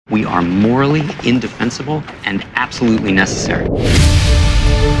We are morally indefensible and absolutely necessary.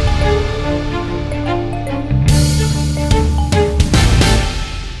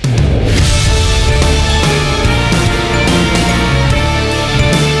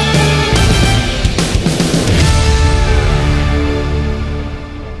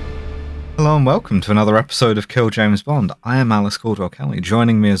 Hello and welcome to another episode of Kill James Bond. I am Alice Caldwell-Kelly.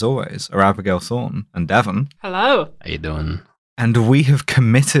 Joining me as always are Abigail Thorne and Devon. Hello. How you doing? And we have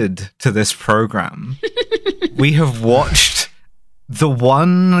committed to this program. We have watched the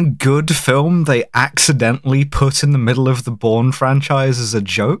one good film they accidentally put in the middle of the Bourne franchise as a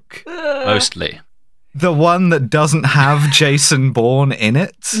joke. Mostly. The one that doesn't have Jason Bourne in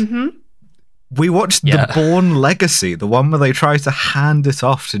it. Mm-hmm. We watched The Bourne Legacy, the one where they try to hand it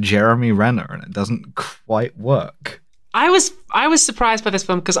off to Jeremy Renner and it doesn't quite work. I was surprised by this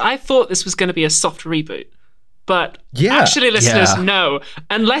film because I thought this was going to be a soft reboot. But actually, listeners, no.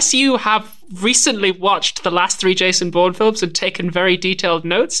 Unless you have recently watched the last 3 Jason Bourne films and taken very detailed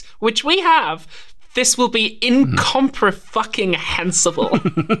notes, which we have, this will be incomprehensible.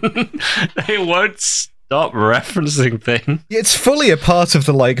 They won't stop referencing things. It's fully a part of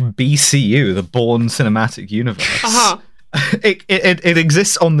the BCU, the Bourne Cinematic Universe. Uh-huh. It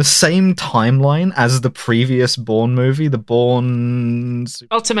exists on the same timeline as the previous Bourne movie, the Bourne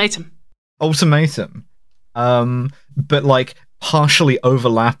Ultimatum. But partially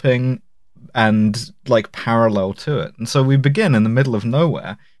overlapping and parallel to it. And so we begin in the middle of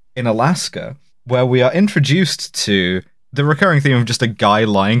nowhere in Alaska, where we are introduced to the recurring theme of just a guy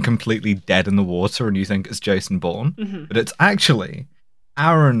lying completely dead in the water, and you think it's Jason Bourne, but it's actually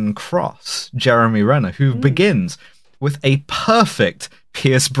Aaron Cross, Jeremy Renner, who begins with a perfect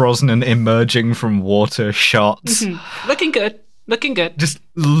Pierce Brosnan emerging from water shot. Looking good. Just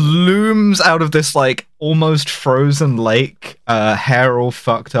looms out of this almost frozen lake, hair all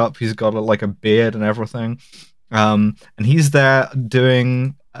fucked up. He's got a beard and everything, and he's there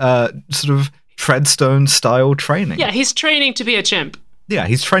doing sort of Treadstone style training. Yeah, he's training to be a chimp. Yeah,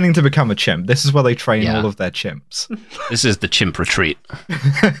 he's training to become a chimp. This is where they train all of their chimps. This is the chimp retreat.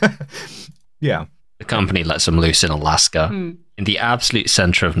 Yeah. The company lets him loose in Alaska, in the absolute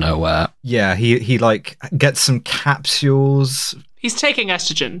center of nowhere. Yeah, he gets some capsules. He's taking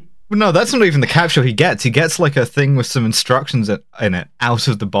estrogen. No, that's not even the capsule he gets. He gets a thing with some instructions in it out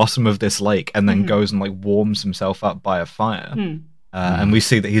of the bottom of this lake, and then goes and warms himself up by a fire. And we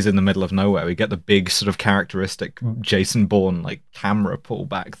see that he's in the middle of nowhere. We get the big sort of characteristic Jason Bourne camera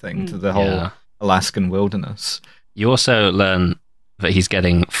pullback thing to the whole Alaskan wilderness. You also learn that he's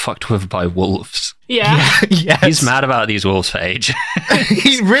getting fucked with by wolves. Yeah. Yes. He's mad about these wolves for age.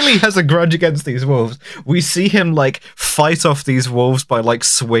 He really has a grudge against these wolves. We see him fight off these wolves by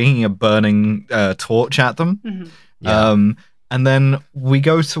swinging a burning torch at them. And then we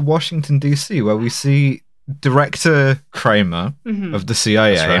go to Washington DC, where we see Director Kramer of the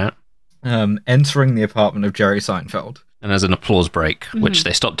CIA entering the apartment of Jerry Seinfeld. And there's an applause break, which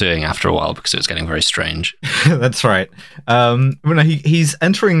they stopped doing after a while because it was getting very strange. That's right. He's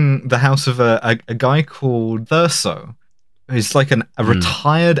entering the house of a guy called Thurso. He's a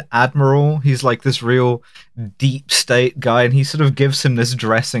retired admiral. He's this real deep state guy, and he sort of gives him this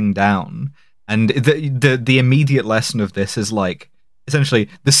dressing down. And the immediate lesson of this is essentially,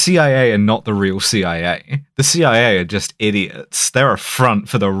 the CIA are not the real CIA. The CIA are just idiots. They're a front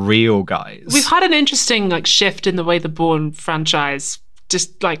for the real guys. We've had an interesting shift in the way the Bourne franchise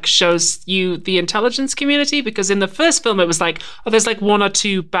just shows you the intelligence community, because in the first film it was there's 1 or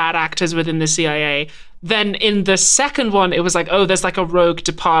 2 bad actors within the CIA. Then in the second one, it was there's a rogue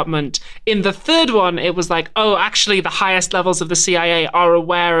department. In the third one, it was actually the highest levels of the CIA are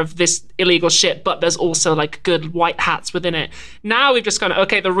aware of this illegal shit, but there's also good white hats within it. Now we've just gone,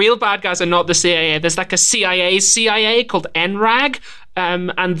 okay, the real bad guys are not the CIA. There's a CIA called NRAG. And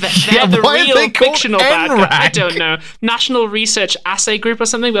they're the real fictional bad guys. I don't know. National Research Assay Group or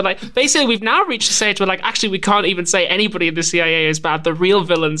something. But basically, we've now reached a stage where actually we can't even say anybody in the CIA is bad. The real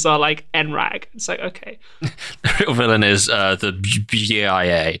villains are NRAG. It's okay. The real villain is the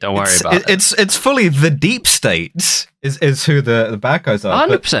BIA. Don't worry about it. It's fully the deep state is who the bad guys are.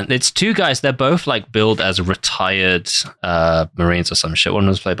 100%. It's 2 guys. They're both billed as retired Marines or some shit. One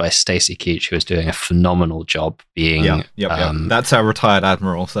was played by Stacy Keach, who was doing a phenomenal job being. That's our retired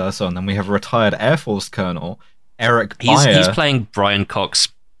Admiral Thurso, and then we have a retired Air Force Colonel Eric Byer. He's playing Brian Cox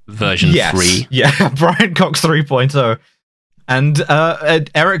version 3. Yeah, Brian Cox 3.0. And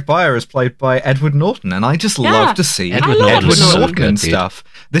Eric Byer is played by Edward Norton, and I just love to see Edward Norton and stuff.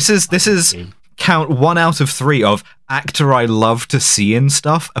 This is count 1 out of 3 of actor I love to see in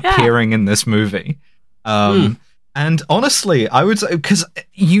stuff appearing in this movie. And honestly, I would say, because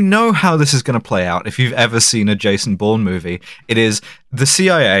you know how this is going to play out if you've ever seen a Jason Bourne movie. It is the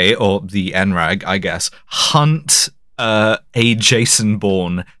CIA, or the NRAG, I guess, hunt a Jason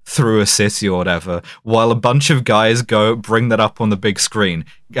Bourne through a city or whatever, while a bunch of guys go bring that up on the big screen.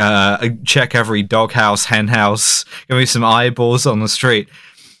 Check every doghouse, henhouse, give me some eyeballs on the street.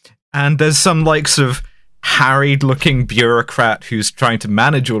 And there's some, like, sort of harried-looking bureaucrat who's trying to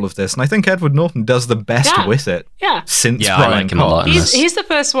manage all of this, and I think Edward Norton does the best with it. Yeah. Since I Brian like him a lot in this. He's the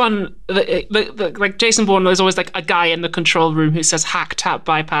first one. Like Jason Bourne, there's always like a guy in the control room who says hack, tap,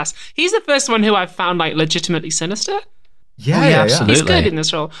 bypass. He's the first one who I've found like legitimately sinister. Yeah, absolutely. He's good in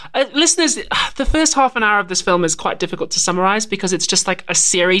this role. Listeners, the first half an hour of this film is quite difficult to summarize because it's just like a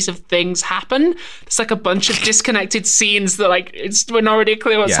series of things happen. It's like a bunch of disconnected scenes that like we're not already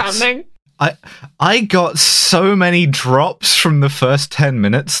clear what's happening. I got so many drops from the first 10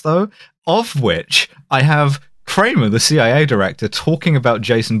 minutes, though, of which I have Kramer, the CIA director, talking about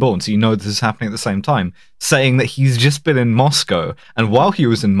Jason Bourne, so you know this is happening at the same time, saying that he's just been in Moscow, and while he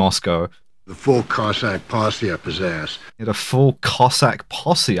was in Moscow, the full Cossack posse up his ass. He had a full Cossack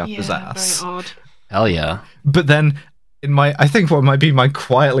posse up his ass. Very odd. Hell yeah. But then, I think what might be my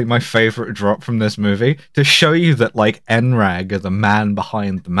favorite drop from this movie, to show you that, like, NRAG are the man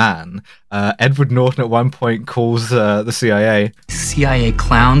behind the man, Edward Norton at one point calls the CIA. CIA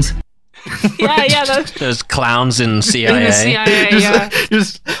clowns. Yeah. There's clowns in CIA. In the CIA,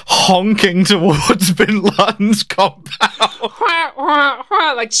 just honking towards Bin Laden's compound.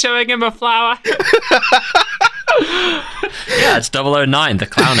 Like showing him a flower. Yeah, it's 009, the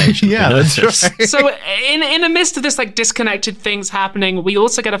clown agent. Yeah, that's right. So in the midst of this like disconnected things happening, we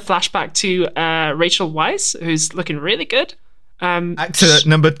also get a flashback to Rachel Weisz, who's looking really good. Actor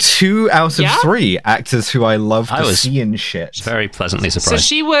number 2 out of 3 actors who I love to see in shit. Very pleasantly So surprised.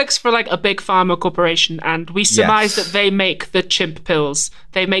 she works for like a big pharma corporation, and we surmise that they make the chimp pills.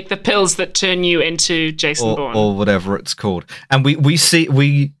 They make the pills that turn you into Jason Bourne, or whatever it's called. And we see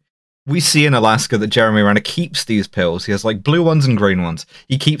in Alaska that Jeremy Renner keeps these pills. He has like blue ones and green ones.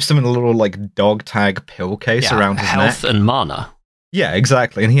 He keeps them in a little like dog tag pill case around his health neck. and mana. Yeah,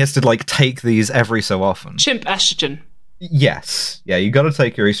 exactly. And he has to like take these every so often. chimp estrogen. Yes. Yeah, you got to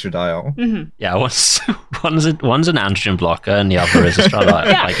take your estradiol. Mm-hmm. Yeah, one's an androgen blocker and the other is a estradiol.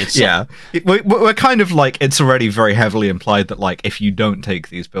 Like it's We're kind of like, it's already very heavily implied that like if you don't take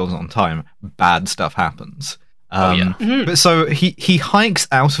these pills on time, bad stuff happens. But so he hikes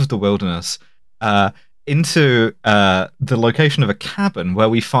out of the wilderness into the location of a cabin where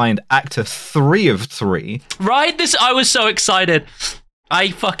we find actor 3 of 3. Right, I was so excited. I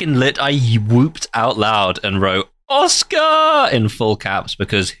whooped out loud and wrote Oscar in full caps,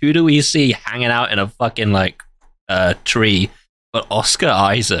 because who do we see hanging out in a fucking like tree but Oscar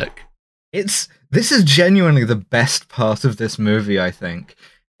Isaac? This is genuinely the best part of this movie, I think.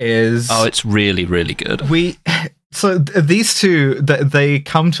 It's really, really good. These two, they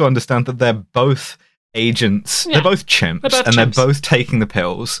come to understand that they're both agents. Yeah. They're both chimps, they're both taking the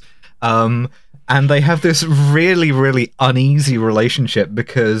pills. And they have this really, really uneasy relationship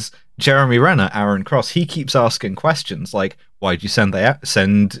because Jeremy Renner, Aaron Cross, he keeps asking questions like, why'd you send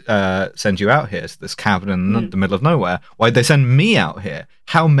you out here to this cabin in the middle of nowhere? Why'd they send me out here?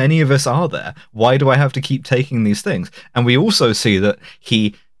 How many of us are there? Why do I have to keep taking these things? And we also see that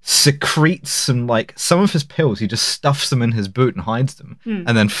he secretes some of his pills. He just stuffs them in his boot and hides them,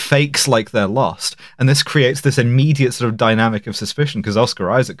 and then fakes like they're lost. And this creates this immediate sort of dynamic of suspicion because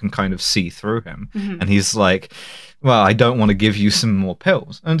Oscar Isaac can kind of see through him, and he's like, well, I don't want to give you some more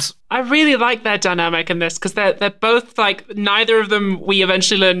pills. And I really like their dynamic in this because they're both like, neither of them we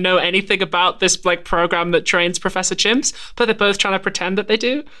eventually learn know anything about this like program that trains Professor Chimps, but they're both trying to pretend that they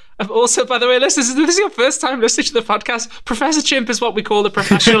do. Also, by the way, listeners, if this is your first time listening to the podcast, Professor Chimp is what we call the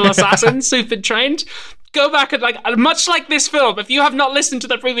professional assassins who've been trained. Go back and much like this film, if you have not listened to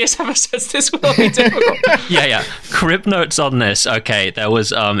the previous episodes, this will be difficult. Yeah. Crib notes on this. Okay, there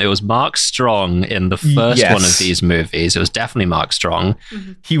was it was Mark Strong in the first one of these movies. It was definitely Mark Strong.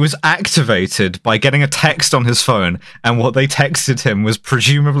 Mm-hmm. He was activated by getting a text on his phone, and what they texted him was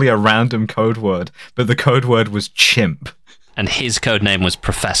presumably a random code word, but the code word was chimp. And his code name was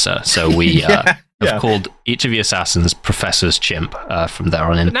Professor, so we have called each of the assassins Professor's Chimp from there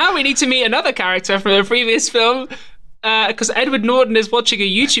on in. But now we need to meet another character from the previous film, because Edward Norton is watching a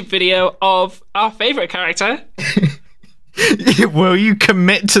YouTube video of our favorite character. Will you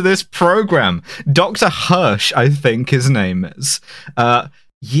commit to this program? Dr. Hirsch, I think his name is.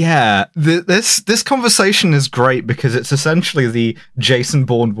 This conversation is great because it's essentially the Jason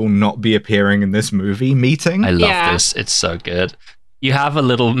Bourne will not be appearing in this movie meeting. I love this. It's so good. you have a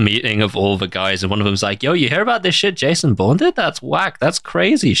little meeting of all the guys, and one of them's like, yo, you hear about this shit Jason Bourne did? That's whack. That's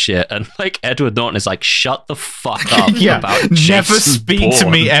crazy shit. And like Edward Norton is like, shut the fuck up about never Jason speak to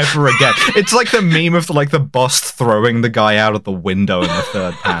Bourne. me ever again. It's like the meme of the boss throwing the guy out of the window in the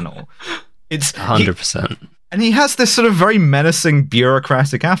third panel. It's 100%. And he has this sort of very menacing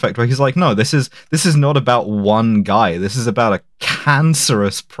bureaucratic affect where he's like, no, this is not about one guy. This is about a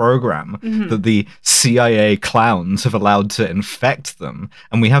cancerous program that the CIA clowns have allowed to infect them.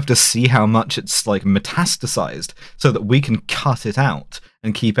 And we have to see how much it's like metastasized so that we can cut it out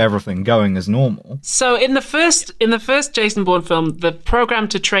and keep everything going as normal. So in the first Jason Bourne film, the program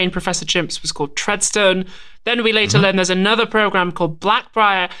to train Professor Chimps was called Treadstone. Then we later learned there's another program called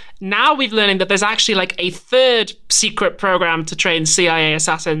Blackbriar. Now we've learning that there's actually like a third secret program to train CIA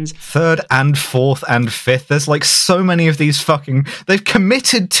assassins. Third and fourth and fifth. There's like so many of these they've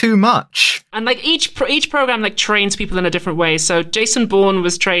committed too much. And like each program like trains people in a different way. So Jason Bourne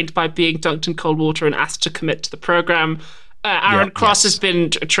was trained by being dunked in cold water and asked to commit to the program. Aaron Cross has been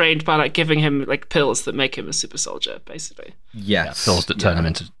trained by like giving him like pills that make him a super soldier, basically. Yes, pills that turn him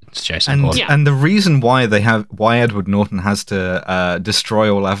into Jason Bourne. And the reason why Edward Norton has to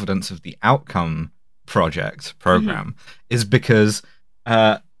destroy all evidence of the Outcome program is because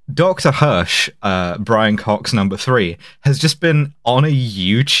Dr. Hirsch, Brian Cox #3, has just been on a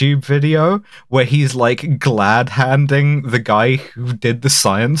YouTube video where he's like glad-handing the guy who did the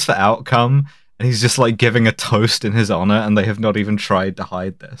science for Outcome, and he's just like giving a toast in his honor, and they have not even tried to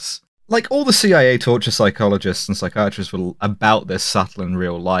hide this. Like all the CIA torture psychologists and psychiatrists were about this subtle in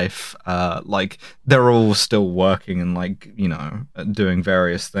real life. Like they're all still working and like, you know, doing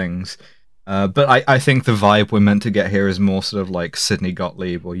various things. But I think the vibe we're meant to get here is more sort of like Sidney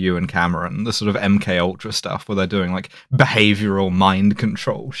Gottlieb or Ewan Cameron, the sort of MK Ultra stuff where they're doing like behavioral mind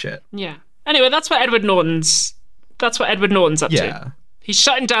control shit. Yeah. Anyway, that's what Edward Norton's up to. He's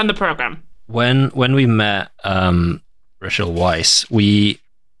shutting down the program. When we met Rachel Weisz,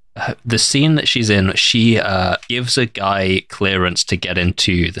 the scene that she's in, she gives a guy clearance to get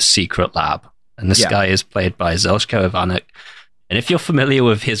into the secret lab, and this guy is played by Zeljko Ivanek. And if you're familiar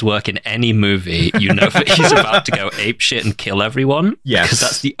with his work in any movie, you know that he's about to go apeshit and kill everyone. Yes, because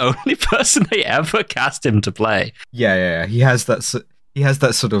that's the only person they ever cast him to play. Yeah. He has that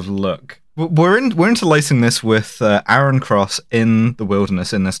sort of look. We're interlacing this with Aaron Cross in the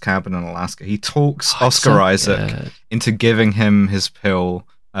wilderness in this cabin in Alaska. He talks Oscar Isaac into giving him his pill,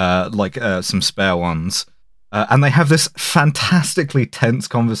 some spare ones, and they have this fantastically tense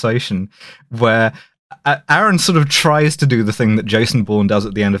conversation where Aaron sort of tries to do the thing that Jason Bourne does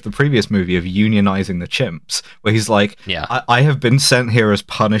at the end of the previous movie of unionizing the chimps, where he's like, I have been sent here as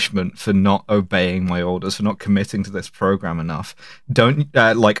punishment for not obeying my orders, for not committing to this program enough.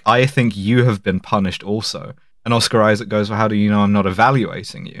 I think you have been punished also. And Oscar Isaac goes, well, how do you know I'm not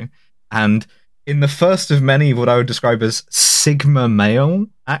evaluating you? And in the first of many what I would describe as Sigma male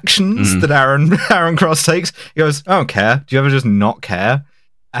actions that Aaron Cross takes, he goes, I don't care. Do you ever just not care?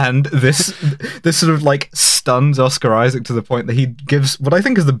 And this sort of like stuns Oscar Isaac to the point that he gives what I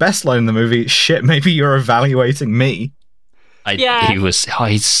think is the best line in the movie, shit, maybe you're evaluating me.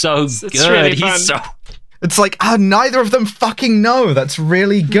 He's so good. Really fun. It's like, neither of them fucking know. That's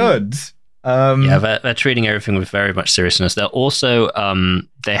really good. They're treating everything with very much seriousness. They're also,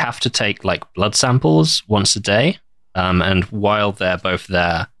 they have to take like blood samples once a day. And while they're both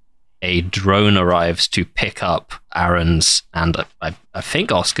there, a drone arrives to pick up Aaron's and I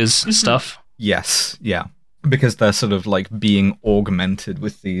think Oscar's stuff. Yes, yeah, because they're sort of like being augmented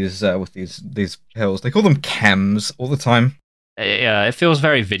with these pills. They call them chems all the time. Yeah, it feels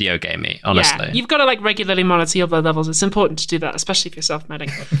very video gamey, honestly. Yeah, you've got to like regularly monitor your blood levels. It's important to do that, especially if you're self-medding.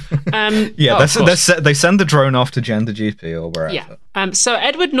 They send the drone off to Gender GP or wherever. Yeah. So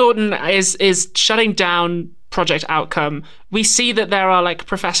Edward Norton is shutting down Project Outcome. We see that there are like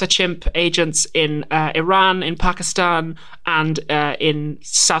Professor Chimp agents in Iran, in Pakistan, and in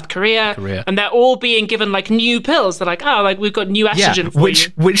South Korea, and they're all being given like new pills. They're like, we've got new estrogen for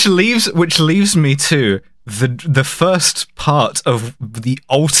you. Which leaves me to the first part of the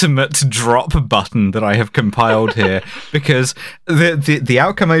ultimate drop button that I have compiled here, because the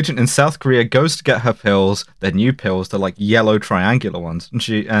Outcome agent in South Korea goes to get her pills. They're new pills. They're like yellow triangular ones, and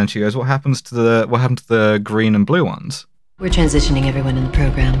she goes, "What happened to the green and blue ones?" We're transitioning everyone in the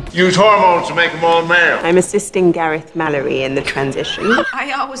program. Use hormones to make them all male. I'm assisting Gareth Mallory in the transition.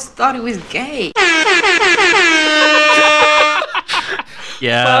 I always thought it was gay.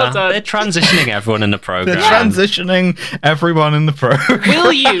 Yeah, well done. They're transitioning everyone in the program. They're transitioning everyone in the program.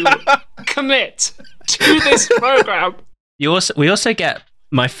 Will you commit to this program? We also get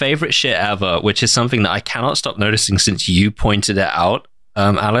my favorite shit ever, which is something that I cannot stop noticing since you pointed it out,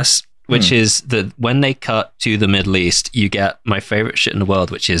 Alice, which is that when they cut to the Middle East, you get my favorite shit in the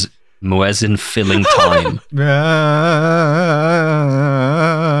world, which is muezzin filling time.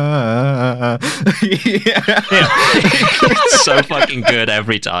 It's so fucking good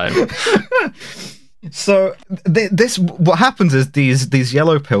every time. So what happens is these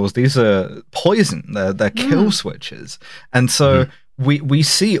yellow pills, these are poison. They're kill switches, and so we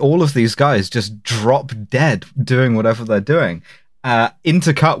see all of these guys just drop dead doing whatever they're doing.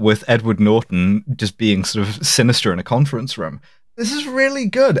 Intercut with Edward Norton just being sort of sinister in a conference room. This is really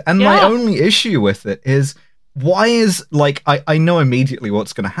good, and my only issue with it is why is I know immediately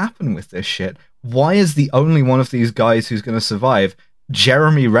what's going to happen with this shit. Why is the only one of these guys who's going to survive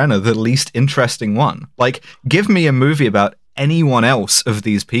Jeremy Renner, the least interesting one? Like, give me a movie about anyone else of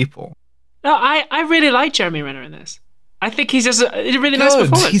these people. No, I really like Jeremy Renner in this. I think he's just a really nice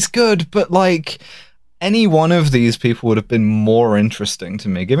performance. He's good, but any one of these people would have been more interesting to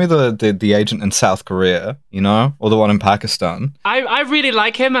me. Give me the agent in South Korea, or the one in Pakistan. I really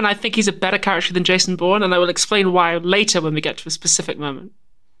like him, and I think he's a better character than Jason Bourne, and I will explain why later when we get to a specific moment.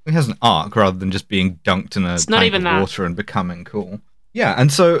 He has an arc rather than just being dunked in a tank of water and becoming cool. Yeah,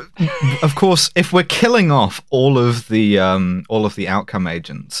 and so, of course, if we're killing off all of the outcome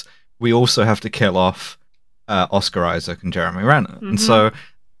agents, we also have to kill off Oscar Isaac and Jeremy Renner. And so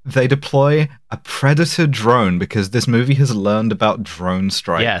they deploy a Predator drone because this movie has learned about drone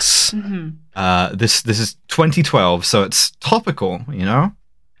strikes. Yes. This is 2012, so it's topical,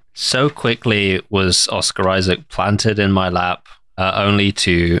 So quickly was Oscar Isaac planted in my lap, only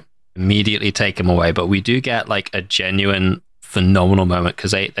to immediately take him away. But we do get a genuine phenomenal moment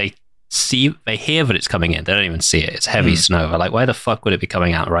because they hear that it's coming in. They don't even see it. It's heavy snow. They're like, why the fuck would it be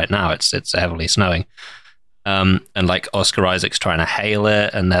coming out right now? It's heavily snowing. And Oscar Isaac's trying to hail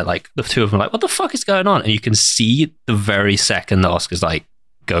it, and they're the two of them are like, what the fuck is going on? And you can see the very second that Oscar's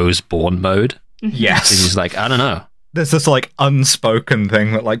goes Bourne mode. Yes. And he's like, I don't know. There's this unspoken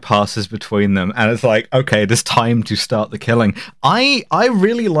thing that passes between them, and it's okay, it is time to start the killing. I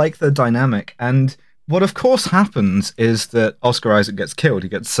really like the dynamic, and what of course happens is that Oscar Isaac gets killed. He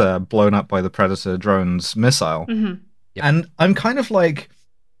gets blown up by the Predator drone's missile. Yep. And I'm kind of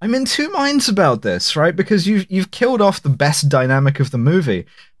I'm in two minds about this, right? Because you've killed off the best dynamic of the movie,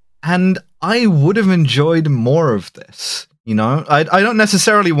 and I would have enjoyed more of this. I don't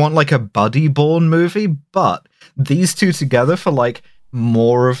necessarily want a buddy Bourne movie, but these two together for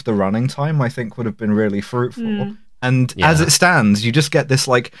more of the running time, I think would have been really fruitful. And as it stands, you just get this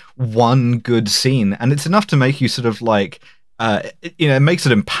one good scene, and it's enough to make you sort of it makes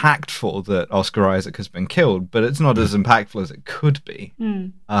it impactful that Oscar Isaac has been killed, but it's not as impactful as it could be.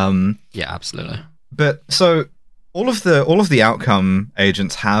 Yeah, absolutely. But so all of the outcome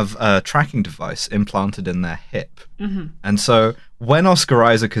agents have a tracking device implanted in their hip, and so when Oscar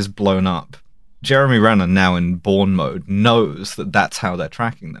Isaac is blown up, Jeremy Renner, now in Bourne mode, knows that that's how they're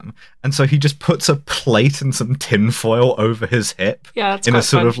tracking them. And so he just puts a plate and some tinfoil over his hip in a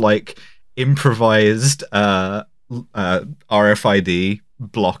sort of improvised RFID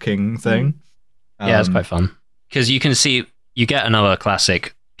blocking thing. Yeah, it's quite fun. Because you can see, you get another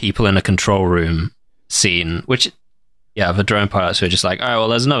classic people in a control room scene, which, the drone pilots who are just all right, well,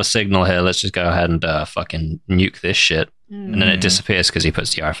 there's another signal here. Let's just go ahead and fucking nuke this shit. And then it disappears because he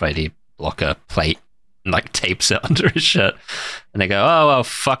puts the RFID blocker plate and tapes it under his shirt, and they go, oh well,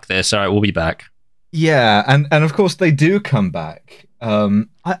 fuck this, all right, we'll be back. And of course they do come back. I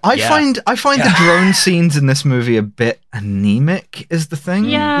find the drone scenes in this movie a bit anemic is the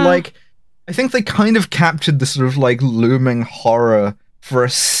thing. I think they kind of captured the sort of looming horror for a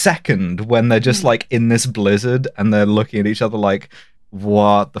second when they're just in this blizzard and they're looking at each other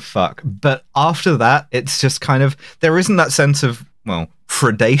what the fuck. But after that, it's just kind of, there isn't that sense of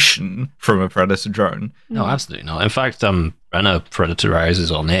predation from a Predator drone. No, absolutely not. In fact, Renner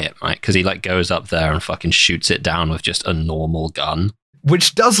predatorises on it, right? Because he goes up there and fucking shoots it down with just a normal gun.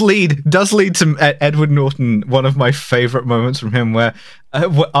 Which does lead to Edward Norton, one of my favorite moments from him, where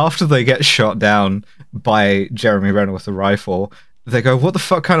after they get shot down by Jeremy Renner with a rifle, they go, what the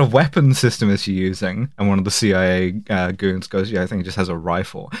fuck kind of weapon system is he using? And one of the CIA goons goes, I think he just has a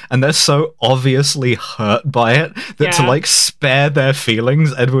rifle. And they're so obviously hurt by it that to spare their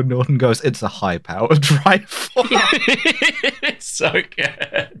feelings, Edward Norton goes, it's a high-powered rifle. It's so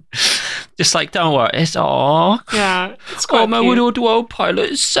good. Just don't worry, it's it's quite my little dwarf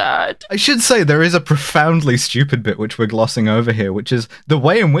pilot is sad. I should say there is a profoundly stupid bit which we're glossing over here, which is the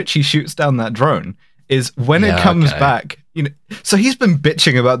way in which he shoots down that drone is when it comes back, so he's been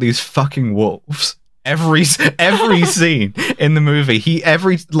bitching about these fucking wolves Every scene in the movie,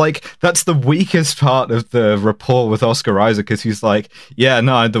 that's the weakest part of the rapport with Oscar Isaac, because he's like, yeah,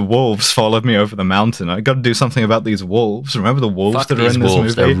 no, the wolves followed me over the mountain. I got to do something about these wolves. Remember the wolves Fuck that are these in this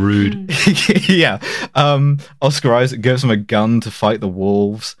wolves, movie? they're rude. Yeah. Oscar Isaac gives him a gun to fight the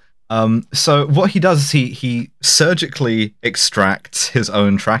wolves. So what he does is he surgically extracts his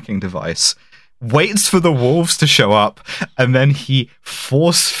own tracking device, waits for the wolves to show up, and then he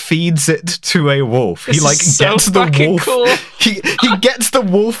force feeds it to a wolf. This he like is so gets the fucking wolf. cool. He gets the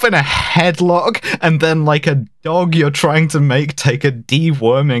wolf in a headlock, and then like a dog you're trying to make take a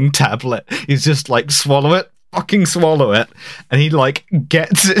deworming tablet. He's just like, swallow it, fucking swallow it, and he like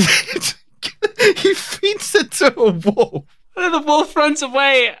gets it. He feeds it to a wolf. And the wolf runs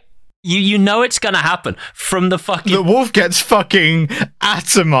away. You know it's gonna happen from the fucking The wolf gets fucking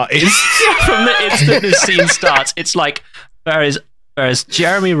atomized. from the instant this scene starts. It's like there is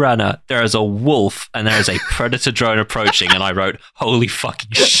Jeremy Renner, there is a wolf, and there is a predator drone approaching. And I wrote, "Holy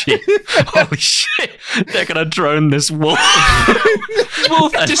fucking shit! Holy shit! They're gonna drone this wolf."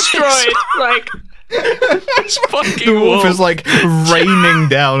 Wolf And destroyed. Like, This fucking The wolf wolf is like raining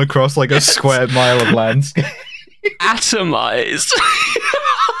down across like a square mile of landscape. atomized.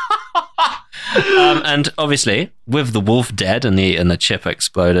 And obviously, with the wolf dead and the chip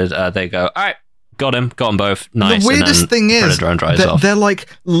exploded, they go, "All right, got them both. Nice." The weirdest thing is drone dries that off. they're like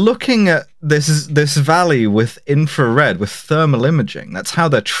looking at this valley with infrared, with thermal imaging. That's how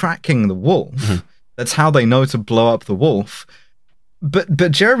they're tracking the wolf. Mm-hmm. That's how they know to blow up the wolf.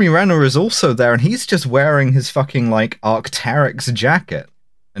 But Jeremy Renner is also there, and he's just wearing his fucking like Arc'teryx jacket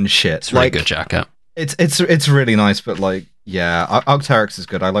and shit. It's a really like, good jacket. It's really nice, but like, yeah, Arc'teryx is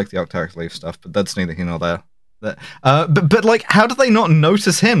good. I like the Arc'teryx leaf stuff, but that's neither here nor there. But like, how do they not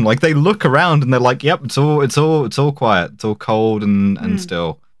notice him? Like, they look around and they're like, "Yep, it's all quiet. It's all cold and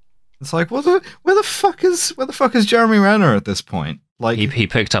still." It's like, where the fuck is Jeremy Renner at this point? Like, He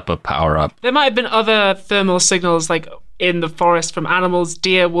picked up a power up. there might have been other thermal signals, like in the forest from animals,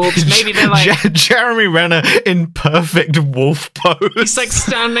 deer, wolves. Maybe they're like Jeremy Renner in perfect wolf pose. he's like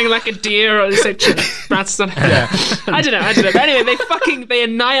standing like a deer, or he's like rats on. Yeah. I don't know. But anyway, they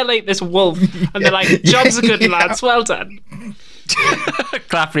annihilate this wolf, and they're like, "Jobs are good, lads. Well done."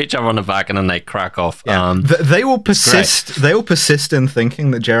 Clapping each other on the back, and then they crack off. Yeah. They will persist. They will persist in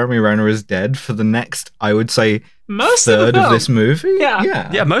thinking that Jeremy Renner is dead for the next, I would say, Most third of, the of film. this movie. Yeah.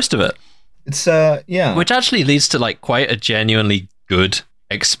 Yeah, most of it. It's yeah. Which actually leads to like quite a genuinely good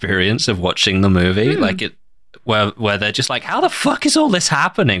experience of watching the movie. Like it, where they're just like, "How the fuck is all this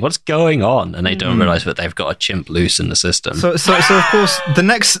happening? What's going on?" And they don't realize that they've got a chimp loose in the system. So of course the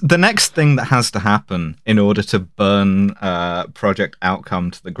next thing that has to happen in order to burn Project Outcome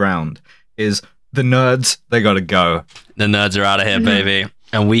to the ground is the nerds. They gotta go. The nerds are out of here, baby,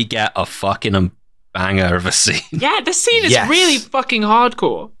 and we get a fucking banger of a scene. Yeah, the scene is Yes. really fucking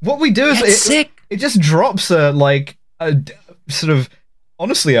hardcore. What we do is It's sick. It just drops a sort of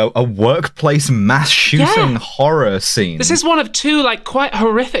honestly a workplace mass shooting Yeah. horror scene. This is one of two like quite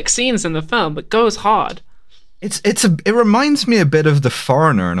horrific scenes in the film, but goes hard. It reminds me a bit of The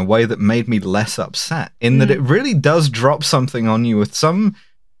Foreigner in a way that made me less upset, in that it really does drop something on you with some,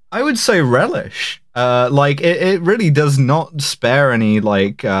 I would say, relish. Like it really does not spare any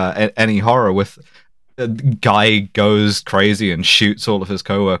any horror. With a guy goes crazy and shoots all of his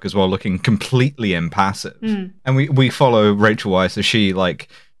coworkers while looking completely impassive, and we follow Rachel Weisz as she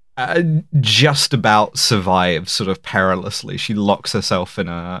just about survives sort of perilously. She locks herself in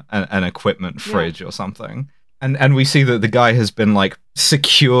an equipment fridge or something. And we see that the guy has been like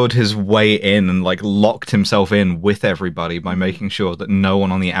secured his way in and like locked himself in with everybody by making sure that no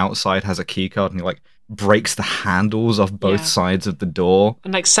one on the outside has a key card, and he like breaks the handles off both sides of the door.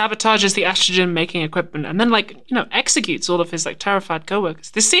 And like sabotages the estrogen making equipment, and then like, you know, executes all of his like terrified coworkers.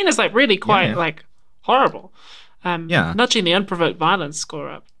 This scene is like really quite like horrible. Nudging the unprovoked violence score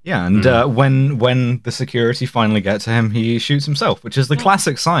up. Yeah, and when the security finally get to him, he shoots himself, which is the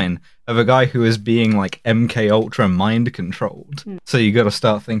classic sign of a guy who is being like MK Ultra mind controlled. So you got to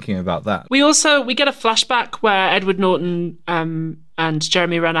start thinking about that. We get a flashback where Edward Norton and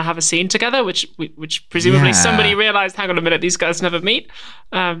Jeremy Renner have a scene together, which presumably somebody realized, hang on a minute, these guys never meet.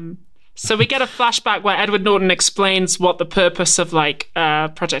 So we get a flashback where Edward Norton explains what the purpose of like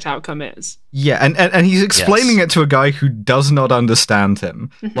Project Outcome is. Yeah, and he's explaining it to a guy who does not understand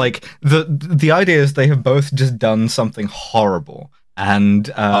him. Like the idea is they have both just done something horrible, and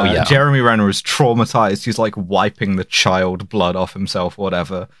Jeremy Renner is traumatized. He's like wiping the child blood off himself,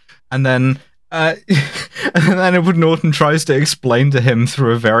 whatever, and then Edward Norton tries to explain to him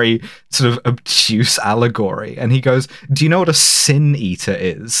through a very sort of obtuse allegory, and he goes, "Do you know what a sin eater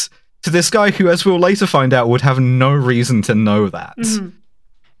is?" to this guy who, as we'll later find out, would have no reason to know that.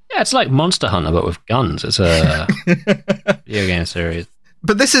 Yeah, it's like Monster Hunter, but with guns. It's a video game series.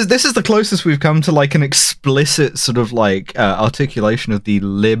 But this is the closest we've come to like an explicit sort of like articulation of the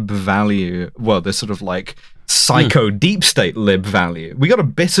lib value. Well, the sort of like psycho deep state lib value. We got a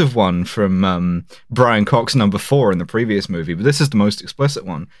bit of one from Brian Cox number 4 in the previous movie, but this is the most explicit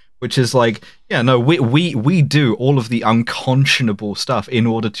one, which is like, yeah, no, we do all of the unconscionable stuff in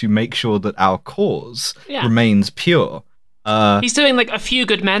order to make sure that our cause remains pure. He's doing like a Few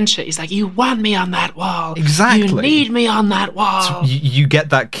Good Men shit. He's like, you want me on that wall. Exactly. You need me on that wall. So you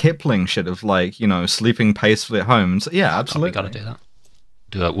get that Kipling shit of like, you know, sleeping peacefully at home. So, yeah, absolutely. We got to do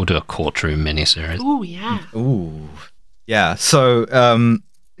that. We'll do a courtroom miniseries. Ooh, yeah. Ooh. Yeah, so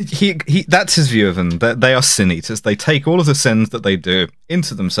he that's his view of them. They are sin eaters. They take all of the sins that they do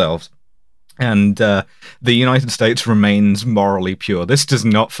into themselves. And the United States remains morally pure. This does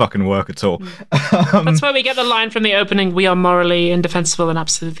not fucking work at all. That's why we get the line from the opening, we are morally indefensible and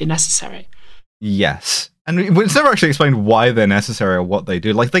absolutely necessary. Yes. And it's never actually explained why they're necessary or what they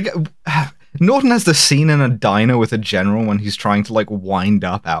do. Like, Norton has the scene in a diner with a general when he's trying to, like, wind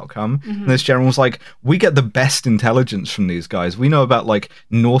up outcome. And this general's like, we get the best intelligence from these guys. We know about, like,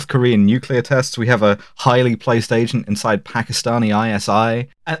 North Korean nuclear tests. We have a highly placed agent inside Pakistani ISI.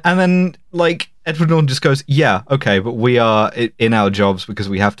 And then, like, Edward Norton just goes, yeah, okay, but we are in our jobs because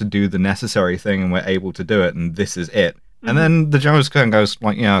we have to do the necessary thing and we're able to do it, and this is it. And then the general just kind of goes,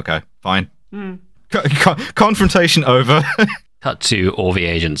 like, yeah, okay, fine. Confrontation over. Cut to all the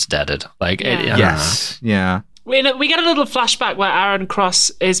agents deaded. Like, yes, yeah. We get a little flashback where Aaron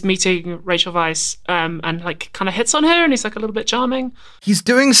Cross is meeting Rachel Weisz and like kind of hits on her, and he's like a little bit charming. He's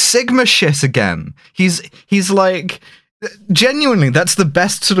doing Sigma shit again. He's like, genuinely, that's the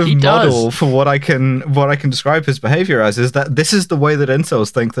best sort of model for what I can describe his behavior as, is that this is the way that incels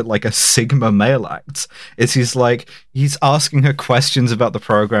think that like a Sigma male acts. Is he's asking her questions about the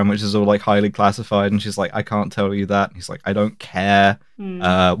program, which is all like highly classified, and she's like, I can't tell you that. And he's like, I don't care.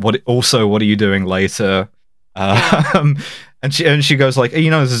 What are you doing later? And she goes like,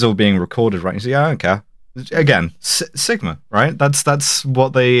 you know, this is all being recorded, right? And he's like, yeah, I don't care. Again, Sigma, right? That's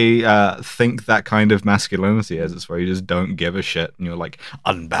what they think that kind of masculinity is. It's where you just don't give a shit and you're like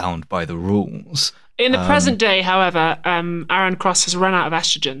unbound by the rules. In the present day, however, Aaron Cross has run out of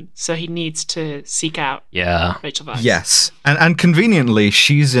estrogen, so he needs to seek out Rachel Weisz. Yes, and conveniently,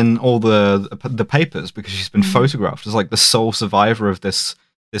 she's in all the papers because she's been photographed as like the sole survivor of this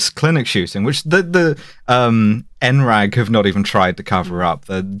clinic shooting, which the NRAG have not even tried to cover up.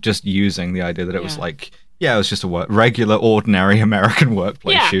 They're just using the idea that it was like, it was just a regular, ordinary American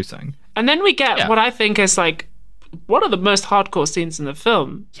workplace shooting. And then we get what I think is like one of the most hardcore scenes in the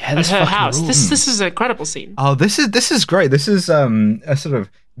film. Yeah, this at her fucking house. rules. This is an incredible scene. Oh, this is great. This is a sort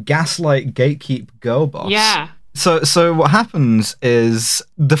of gaslight gatekeep girl boss. Yeah. So what happens is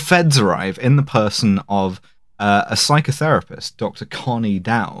the feds arrive in the person of a psychotherapist, Dr. Connie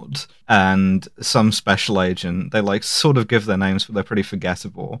Dowd, and some special agent. They like sort of give their names, but they're pretty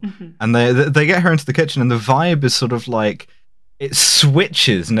forgettable. And they get her into the kitchen, and the vibe is sort of like it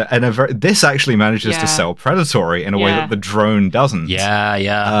switches, and this actually manages to sell predatory in a way that the drone doesn't.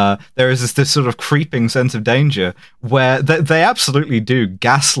 There is this sort of creeping sense of danger where they absolutely do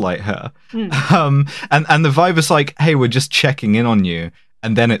gaslight her. And the vibe is like, hey, we're just checking in on you.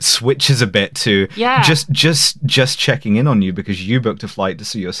 And then it switches a bit to just checking in on you because you booked a flight to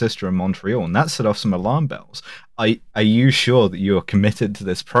see your sister in Montreal, and that set off some alarm bells. Are you sure that you are committed to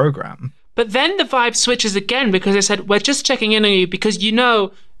this program? But then the vibe switches again because they said, we're just checking in on you because, you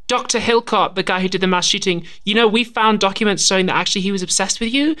know, Dr. Hillcott, the guy who did the mass shooting, you know, we found documents showing that actually he was obsessed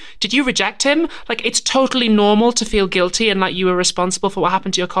with you. Did you reject him? Like, it's totally normal to feel guilty and like you were responsible for what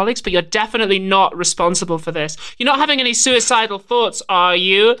happened to your colleagues, but you're definitely not responsible for this. You're not having any suicidal thoughts, are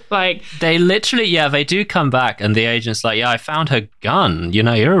you? Like, they literally, they do come back and the agent's like, I found her gun. You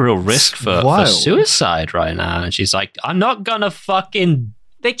know, you're a real risk for suicide right now. And she's like, I'm not gonna fucking...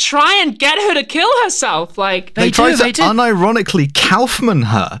 They try and get her to kill herself. Like they try to unironically Kaufman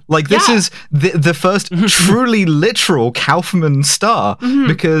her. Like this is the first truly literal Kaufman star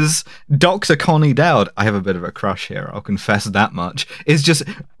because Dr. Connie Dowd, I have a bit of a crush here, I'll confess that much, is just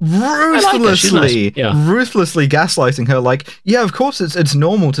ruthlessly gaslighting her. Like, yeah, of course it's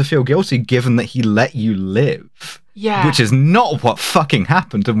normal to feel guilty given that he let you live. Yeah. Which is not what fucking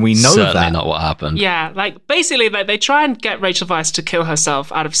happened, and we know Certainly that. not what happened. Yeah, like, basically, they try and get Rachel Weisz to kill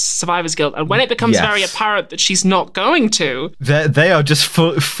herself out of survivor's guilt, and when it becomes very apparent that she's not going to... They are just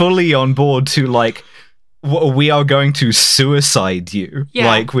fully on board to, like, we are going to suicide you. Yeah.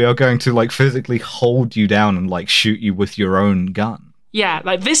 Like, we are going to, like, physically hold you down and, like, shoot you with your own gun. Yeah,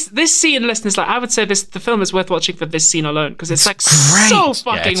 like this scene, listeners, like I would say the film is worth watching for this scene alone because it's like great. so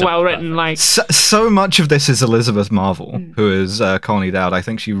fucking well written. Like so much of this is Elizabeth Marvel, who is Connie Dowd. I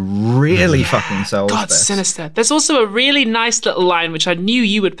think she really fucking sells God, this. sinister. There's also a really nice little line which I knew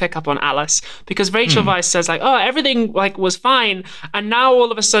you would pick up on, Alice, because Rachel Weisz says like, "Oh, everything like was fine, and now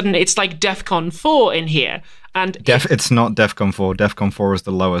all of a sudden it's like DEFCON 4 in here." And it's not DEFCON 4. DEFCON 4 is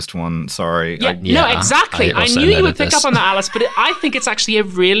the lowest one. Sorry. Yeah, no, exactly. I knew you would pick up on that, Alice, but I think it's actually a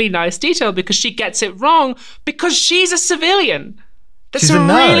really nice detail because she gets it wrong because she's a civilian. That's She's a a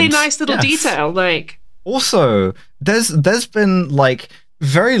nerd. really nice little Yes. detail. Like, Also, there's been like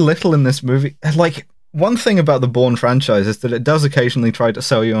very little in this movie. Like, one thing about the Bourne franchise is that it does occasionally try to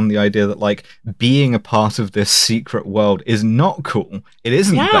sell you on the idea that like being a part of this secret world is not cool. It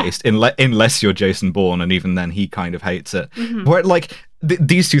isn't based unless you're Jason Bourne, and even then he kind of hates it. Where like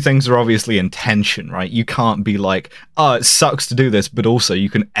these two things are obviously in tension, right? You can't be like, oh, it sucks to do this, but also you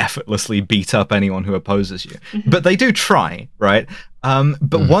can effortlessly beat up anyone who opposes you. But they do try, right?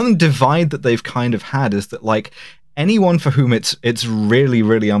 But one divide that they've kind of had is that like anyone for whom it's really,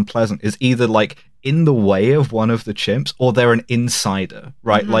 really unpleasant is either like in the way of one of the chimps or they're an insider,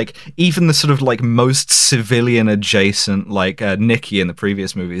 right? Like even the sort of like most civilian adjacent, like Nikki in the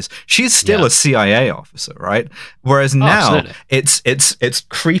previous movies, she's still a CIA officer, right? Whereas now it's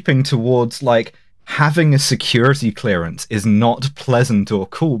creeping towards like having a security clearance is not pleasant or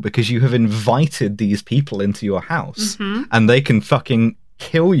cool because you have invited these people into your house and they can fucking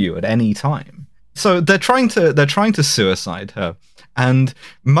kill you at any time. So they're trying to suicide her. And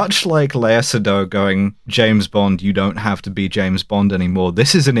much like Lea Seydoux going, James Bond, you don't have to be James Bond anymore,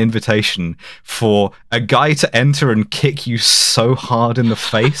 this is an invitation for a guy to enter and kick you so hard in the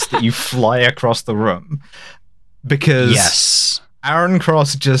face that you fly across the room. Because Aaron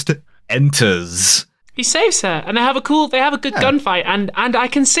Cross just enters. he saves her, and they have a good gunfight, and I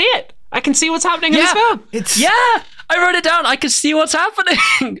can see it. I can see what's happening in this film. I wrote it down. I can see what's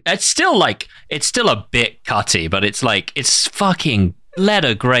happening. It's still a bit cutty, but it's like, it's fucking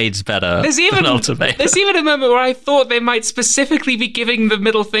letter grades better than Ultimatum. There's even a moment where I thought they might specifically be giving the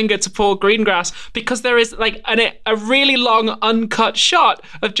middle finger to Paul Greengrass because there is like a really long uncut shot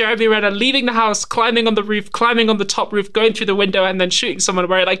of Jeremy Renner leaving the house, climbing on the roof, climbing on the top roof, going through the window, and then shooting someone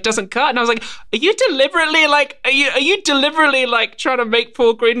where it like doesn't cut. And I was like, are you deliberately like trying to make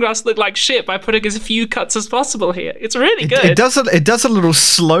Paul Greengrass look like shit by putting as few cuts as possible here? It's really good. It does a little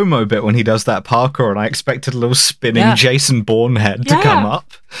slow-mo bit when he does that parkour, and I expected a little spinning Jason Bourne head to come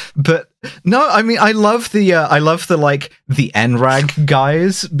up. But no, I mean, I love the like the NRAG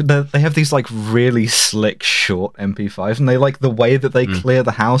guys. They have these like really slick short MP5s, and they like the way that they clear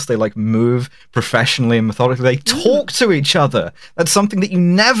the house. They like move professionally and methodically. They talk to each other. That's something that you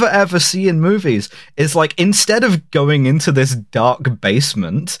never ever see in movies. Is like instead of going into this dark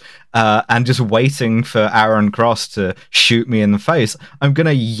basement and just waiting for Aaron Cross to shoot me in the face, I'm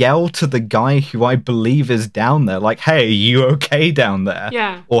gonna yell to the guy who I believe is down there, like, "Hey, you okay down there?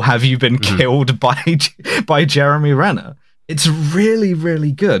 Yeah. Or have you been killed by Jeremy Renner?" It's really,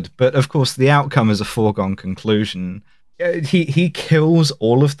 really good, but of course the outcome is a foregone conclusion. He kills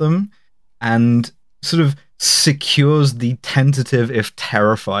all of them and sort of secures the tentative, if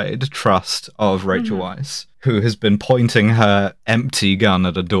terrified, trust of Rachel Weisz, who has been pointing her empty gun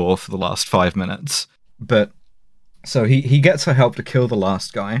at a door for the last 5 minutes. But so he gets her help to kill the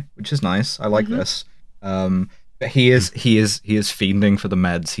last guy, which is nice. I like this. But he is fiending for the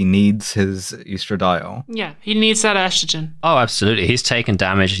meds. He needs his estradiol. Yeah, he needs that estrogen. Oh, absolutely. He's taken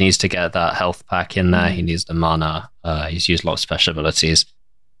damage. He needs to get that health pack in there. He needs the mana. He's used a lot of special abilities.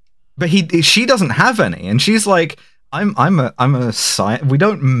 But she doesn't have any, and she's like, I'm a science. We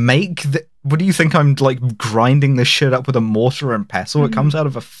don't make the. What do you think? I'm like grinding this shit up with a mortar and pestle. It comes out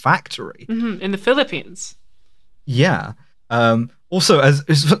of a factory In the Philippines. Yeah. Also, as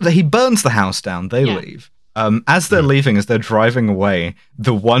he burns the house down, they leave. As they're leaving, as they're driving away,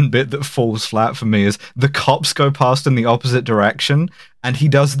 the one bit that falls flat for me is the cops go past in the opposite direction, and he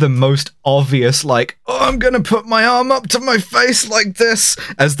does the most obvious, like, "Oh, I'm gonna put my arm up to my face like this,"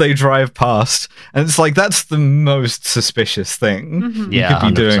 as they drive past. And it's like, that's the most suspicious thing you could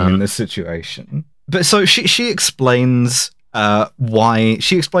be doing in this situation. But so she explains why,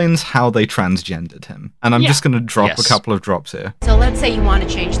 she explains how they transgendered him. And I'm just gonna drop a couple of drops here. So let's say you want to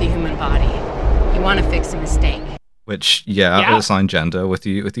change the human body. You want to fix a mistake. Which, I'll assign gender with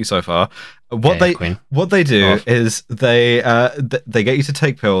you so far. What they do is they get you to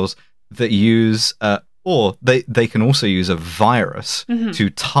take pills that use, or they can also use a virus to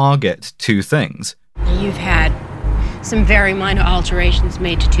target two things. You've had some very minor alterations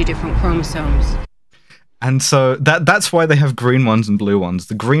made to 2 different chromosomes. And so that's why they have green ones and blue ones.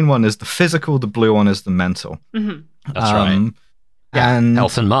 The green one is the physical, the blue one is the mental. Mm-hmm. That's right. Yeah, and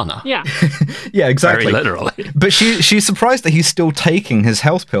health and mana. Yeah. Yeah, exactly. Very literally. But she's surprised that he's still taking his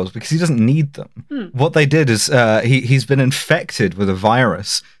health pills because he doesn't need them. What they did is he's been infected with a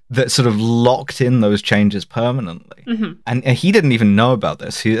virus that sort of locked in those changes permanently. And he didn't even know about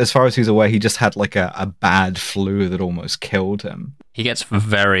this. As far as he's aware, he just had like a bad flu that almost killed him. He gets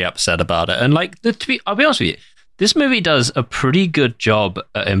very upset about it. And like, I'll be honest with you, this movie does a pretty good job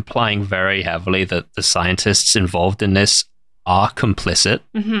at implying very heavily that the scientists involved in this are complicit.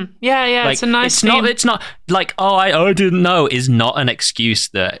 Mm-hmm. Yeah, like, it's a nice theme. It's not like, I didn't know is not an excuse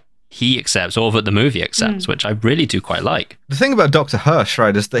that he accepts or that the movie accepts, which I really do quite like. The thing about Dr. Hirsch,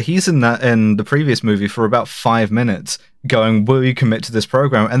 right, is that he's in the previous movie for about 5 minutes going, will you commit to this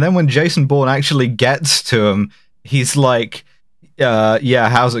program? And then when Jason Bourne actually gets to him, he's like, yeah,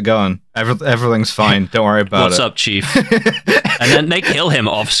 how's it going? Everything's fine. Don't worry about What's it. up, Chief? And then they kill him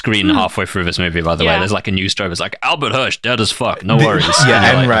off screen halfway through this movie, by the way. There's like a news story that's like, Albert Hirsch, dead as fuck. No worries.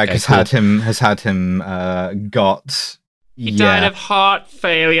 Yeah, And you're NRAG like, has had him got... He died of heart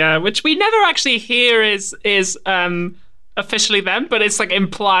failure, which we never actually hear is officially them, but it's like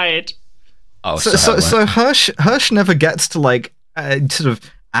implied. Oh, so Hirsch never gets to like sort of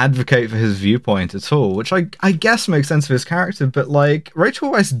advocate for his viewpoint at all, which I guess makes sense of his character, but like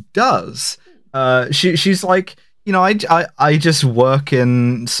Rachel Weisz does. She's like, you know, I just work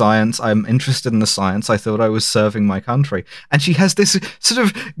in science. I'm interested in the science. I thought I was serving my country. And she has this sort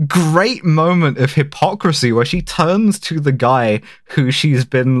of great moment of hypocrisy where she turns to the guy who she's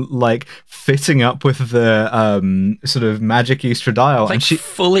been like fitting up with the sort of magic estradiol, like and she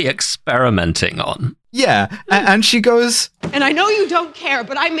fully experimenting on. Yeah, and she goes, and I know you don't care,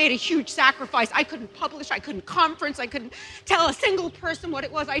 but I made a huge sacrifice. I couldn't publish, I couldn't conference, I couldn't tell a single person what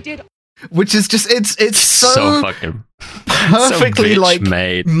it was I did. Which is just it's so fucking perfectly so like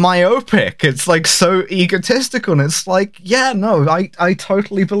made. Myopic. It's like so egotistical, and it's like, yeah, no, I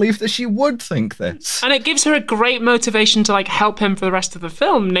totally believe that she would think this. And it gives her a great motivation to like help him for the rest of the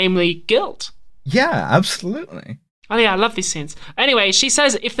film, namely guilt. Yeah, absolutely. Oh yeah, I love these scenes. Anyway, she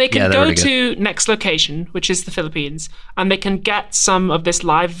says if they can go to next location, which is the Philippines, and they can get some of this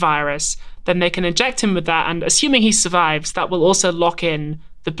live virus, then they can inject him with that, and assuming he survives, that will also lock in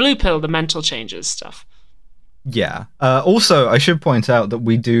the blue pill, the mental changes stuff. Yeah. Also, I should point out that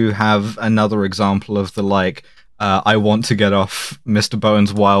we do have another example of the like, I want to get off Mr.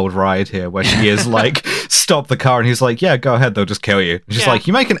 Bowen's wild ride here, where she is like, stop the car, and he's like, yeah, go ahead, they'll just kill you. And she's like,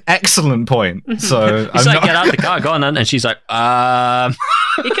 you make an excellent point. So he's like, get out the car, go on, and she's like,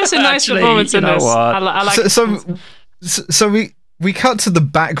 He gives a nice performance in this. I like so we cut to the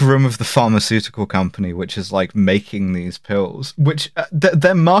back room of the pharmaceutical company, which is like making these pills, which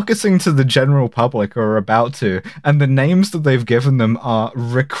they're marketing to the general public or are about to, and the names that they've given them are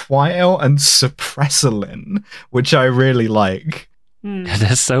Requile and Suppressilin, which I really like.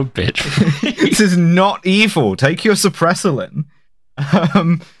 They're so bitch. This is not evil. Take your Suppressilin.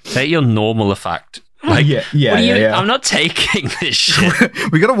 Take your normal effect. Like, yeah. I'm not taking this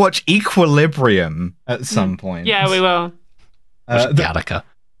shit. We gotta watch Equilibrium at some point. Yeah, we will. Gattaca.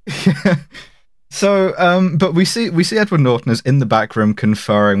 So, but we see Edward Norton is in the back room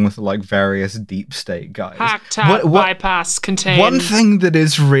conferring with like various deep state guys. Hack, tap, bypass, contain. One thing that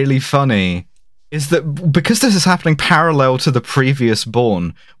is really funny is that because this is happening parallel to the previous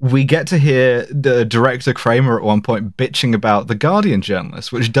Bourne, we get to hear the director Kramer at one point bitching about the Guardian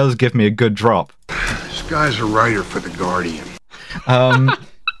journalist, which does give me a good drop. This guy's a writer for the Guardian.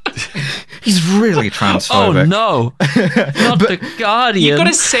 He's really transphobic. Oh no, not the Guardian. You've got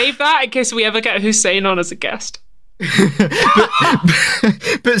to save that in case we ever get Hussein on as a guest.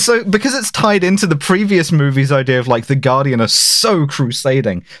 but so because it's tied into the previous movie's idea of like the Guardian are so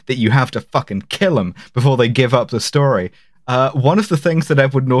crusading that you have to fucking kill them before they give up the story. One of the things that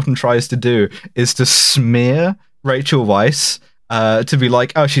Edward Norton tries to do is to smear Rachel Weisz. To be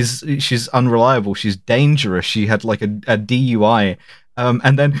like, oh, she's unreliable, she's dangerous, she had like a DUI.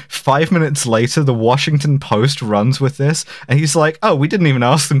 And then 5 minutes later, the Washington Post runs with this, and he's like, oh, we didn't even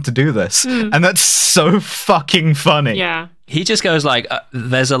ask them to do this. And that's so fucking funny. Yeah. He just goes like,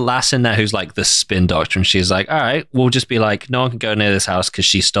 there's a lass in there who's like the spin doctor, and she's like, all right, we'll just be like, no one can go near this house because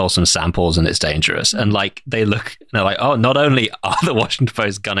she stole some samples and it's dangerous. And like, they look, and they're like, oh, not only are the Washington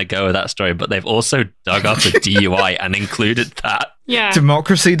Post gonna go with that story, but they've also dug up a DUI and included that. Yeah.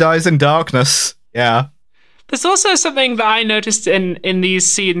 Democracy dies in darkness. Yeah. There's also something that I noticed in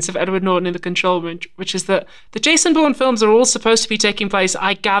these scenes of Edward Norton in the control room, which is that the Jason Bourne films are all supposed to be taking place,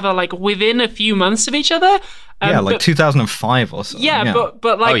 I gather, like within a few months of each other. Like 2005 or so. Yeah,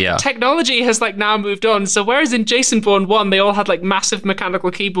 but like technology has like now moved on. So whereas in Jason Bourne 1 they all had like massive mechanical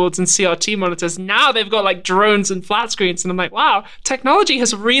keyboards and CRT monitors, now they've got like drones and flat screens, and I'm like, wow, technology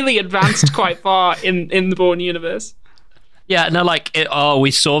has really advanced quite far in the Bourne universe. Yeah, no, like,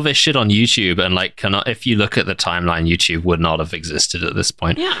 we saw this shit on YouTube, and like, if you look at the timeline, YouTube would not have existed at this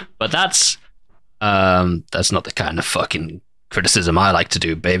point. Yeah, but that's not the kind of fucking criticism I like to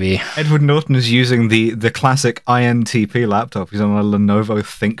do, baby. Edward Norton is using the classic INTP laptop. He's on a Lenovo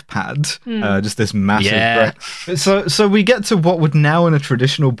ThinkPad, just this massive. So we get to what would now in a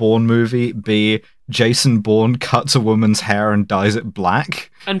traditional Bourne movie be Jason Bourne cuts a woman's hair and dyes it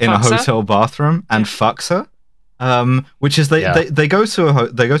black in a hotel bathroom and fucks her. Which is they go to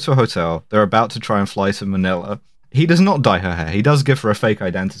a hotel. They're about to try and fly to Manila. He does not dye her hair. He does give her a fake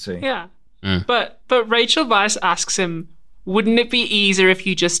identity. Yeah, but Rachel Weisz asks him, wouldn't it be easier if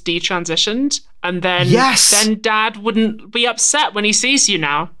you just detransitioned and then Dad wouldn't be upset when he sees you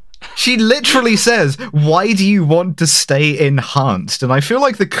now? She literally says, why do you want to stay enhanced? And I feel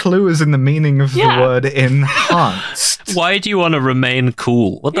like the clue is in the meaning of the word enhanced. Why do you want to remain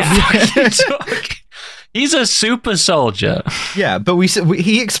cool? What the fuck are you talking? He's a super soldier. Yeah, but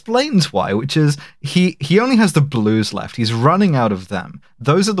he explains why, which is he only has the blues left. He's running out of them.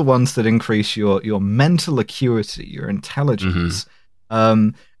 Those are the ones that increase your mental acuity, your intelligence.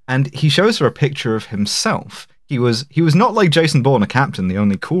 And he shows her a picture of himself. He was not like Jason Bourne, a captain, the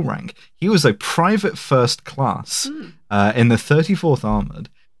only cool rank. He was a private first class in the 34th Armored.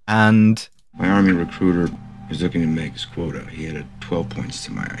 And my Army recruiter was looking to make his quota. He added 12 points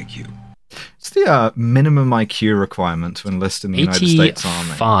to my IQ. It's the minimum IQ requirement to enlist in the United States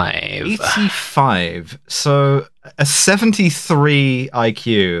Army. 85. So a 73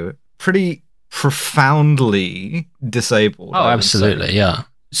 IQ, pretty profoundly disabled. Oh, absolutely, yeah.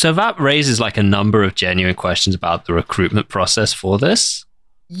 So that raises like a number of genuine questions about the recruitment process for this.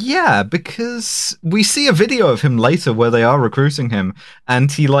 Yeah, because we see a video of him later where they are recruiting him,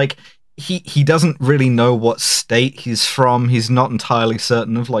 and he doesn't really know what state he's from. He's not entirely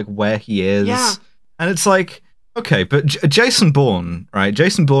certain of like where he is. Yeah. And it's like, okay, but Jason Bourne, right?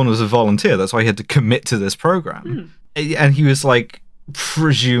 Jason Bourne was a volunteer. That's why he had to commit to this program. And he was like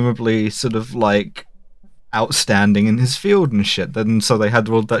presumably sort of like outstanding in his field and shit. Then so they had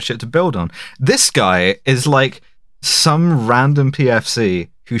all that shit to build on. This guy is like some random PFC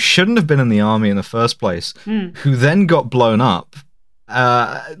who shouldn't have been in the army in the first place, who then got blown up.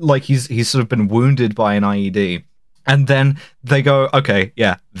 Like he's sort of been wounded by an IED, and then they go, okay,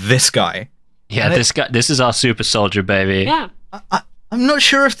 yeah, this guy. Yeah, and this guy. This is our super soldier, baby. Yeah. I'm not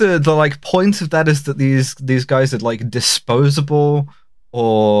sure if the like point of that is that these guys are like disposable,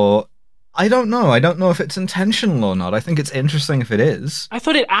 or I don't know. I don't know if it's intentional or not. I think it's interesting if it is. I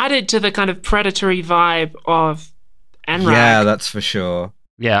thought it added to the kind of predatory vibe of NRAC. Yeah, that's for sure.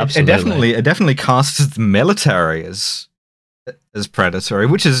 Yeah, absolutely. It definitely casts the military as predatory,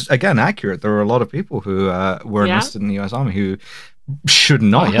 which is again accurate. There are a lot of people who were enlisted in the US Army who should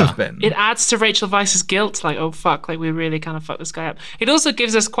not have been. It adds to Rachel Weisz's guilt, like, oh fuck, like we really kind of fucked this guy up. It also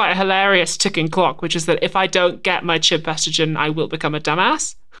gives us quite a hilarious ticking clock, which is that if I don't get my chip estrogen, I will become a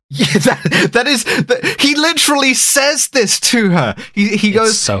dumbass. Yeah, that is. He literally says this to her. He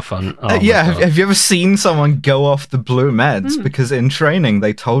goes, it's so fun. Have you ever seen someone go off the blue meds? Because in training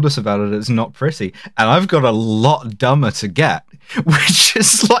they told us about it. It's not pretty, and I've got a lot dumber to get. Which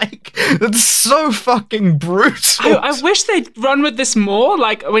is like, that's so fucking brutal. I wish they'd run with this more.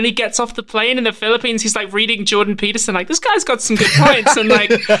 Like when he gets off the plane in the Philippines, he's like reading Jordan Peterson. Like, this guy's got some good points, and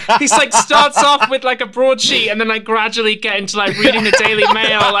like he's like starts off with like a broadsheet, and then like gradually get into like reading the Daily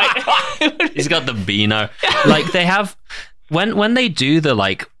Mail. Like he's got the Beano. Like they have when they do the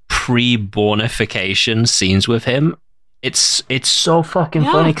like pre-Bournification scenes with him, it's so fucking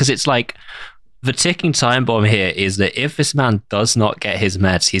funny because it's like. The ticking time bomb here is that if this man does not get his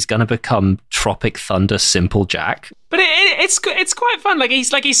meds, he's going to become Tropic Thunder Simple Jack. But it's quite fun. Like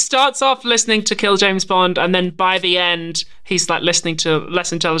he starts off listening to Kill James Bond, and then by the end, he's like listening to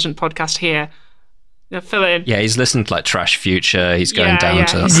Less Intelligent Podcast here. Fill it in. Yeah, he's listening to like Trash Future. He's going down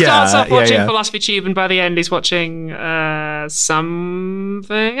to. He starts off watching Philosophy Tube, and by the end, he's watching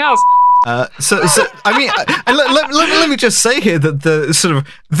something else. So I mean, let me just say here that the sort of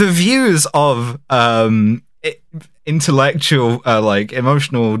the views of intellectual, like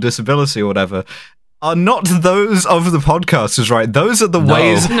emotional disability or whatever, are not those of the podcasters, right? Those are the No.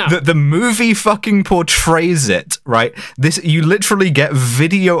 ways No. that the movie fucking portrays it, right? You literally get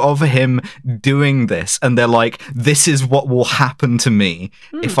video of him doing this, and they're like, this is what will happen to me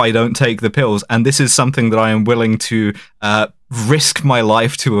if I don't take the pills, and this is something that I am willing to risk my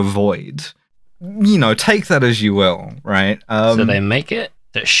life to avoid. You know, take that as you will, right? So they make it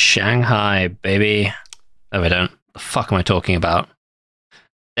to Shanghai, baby. No, they don't. The fuck am I talking about?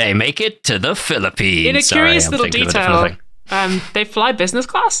 They make it to the Philippines. In a Sorry, curious I'm little thinking of a different detail, thing. they fly business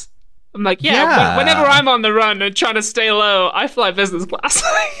class. I'm like, Yeah. whenever I'm on the run and trying to stay low, I fly business class.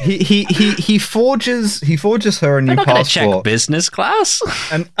 He forges her a new They're not going to check passport. business class.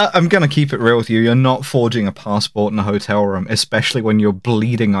 And I'm going to keep it real with you. You're not forging a passport in a hotel room, especially when you're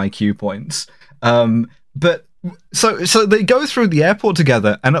bleeding IQ points. But so they go through the airport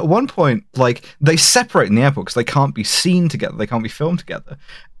together, and at one point, like, they separate in the airport because they can't be seen together. They can't be filmed together.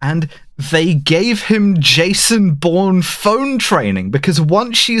 And they gave him Jason Bourne phone training because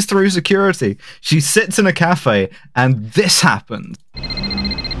once she's through security, she sits in a cafe, and this happens.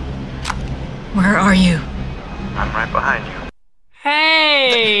 Where are you? I'm right behind you.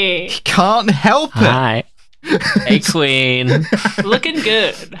 Hey, He can't help it. Hi. Hey, Queen. looking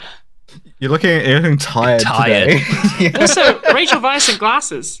good. You're looking tired. Tired. Today. Yeah. Also, Rachel Weisz in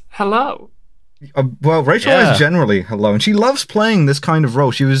glasses. Hello. Well, Rachel Yeah. is generally hello, and she loves playing this kind of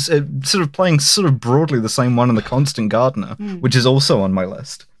role. She was sort of playing sort of broadly the same one in The Constant Gardener, which is also on my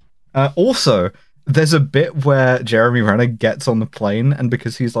list. Also, there's a bit where Jeremy Renner gets on the plane, and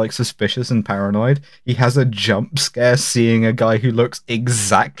because he's like suspicious and paranoid, he has a jump scare seeing a guy who looks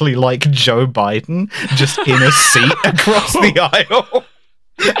exactly like Joe Biden just in a seat across the aisle.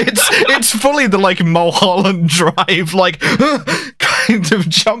 It's fully the like Mulholland Drive like kind of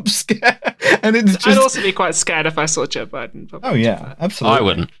jump scare, and it's just I'd also be quite scared if I saw Joe Biden. oh yeah, absolutely. I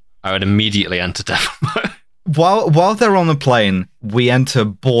wouldn't. I would immediately enter death mode. While they're on the plane, we enter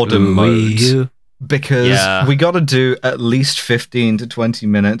boredom mode because we got to do at least 15 to 20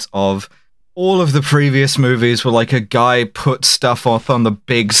 minutes of all of the previous movies where like a guy puts stuff up on the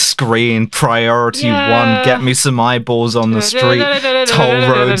big screen. Priority one, get me some eyeballs on the street. Toll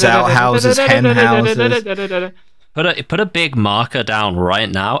roads, outhouses, hen houses. Put a big marker down right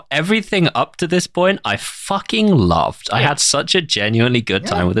now. Everything up to this point, I fucking loved. I had such a genuinely good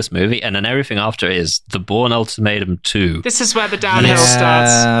time with this movie, and then everything after is The Bourne Ultimatum 2. This is where the downhill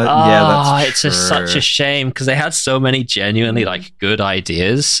starts. Yeah, It's such a shame because they had so many genuinely like good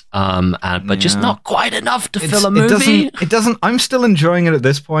ideas, but just not quite enough to fill a movie. It doesn't. I'm still enjoying it at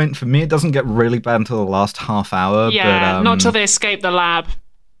this point. For me, it doesn't get really bad until the last half hour. Yeah, but, not till they escape the lab.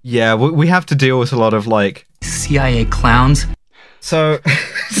 Yeah, we have to deal with a lot of like CIA clowns. So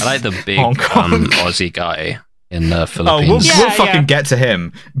I like the big Hong Kong. Aussie guy in the Oh, Philippines. we'll fucking get to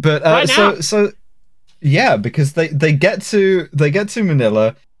him. But Right now. so yeah, because they get to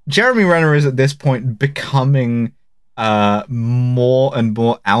Manila. Jeremy Renner is at this point becoming more and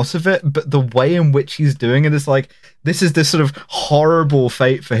more out of it, but the way in which he's doing it is like this is this sort of horrible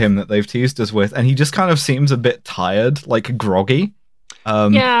fate for him that they've teased us with, and he just kind of seems a bit tired, like groggy.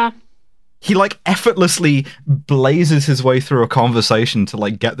 Yeah. He like effortlessly blazes his way through a conversation to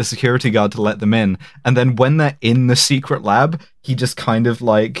like get the security guard to let them in, and then when they're in the secret lab, he just kind of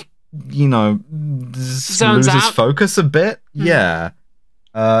like, you know, Zones loses out. focus a bit. Yeah.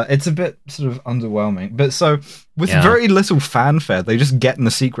 It's a bit sort of underwhelming. But so with Yeah. very little fanfare, they just get in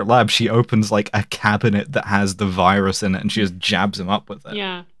the secret lab. She opens like a cabinet that has the virus in it, and she just jabs him up with it.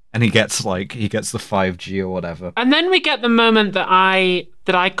 Yeah. And he gets the 5G or whatever. And then we get the moment that I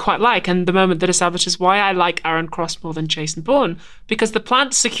quite like, and the moment that establishes why I like Aaron Cross more than Jason Bourne, because the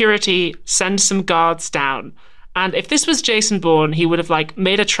plant security sends some guards down. And if this was Jason Bourne, he would have like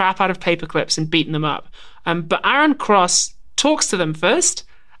made a trap out of paper clips and beaten them up. But Aaron Cross talks to them first,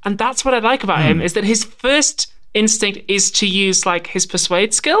 and that's what I like about him, is that his first instinct is to use like his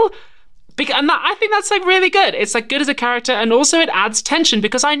persuade skill. And I think that's like really good. It's like good as a character, and also it adds tension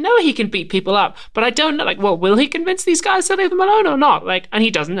because I know he can beat people up, but I don't know, like, well, will he convince these guys to leave them alone or not? Like, and he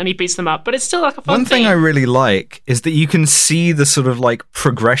doesn't, and he beats them up, but it's still like a fun One thing I really like is that you can see the sort of like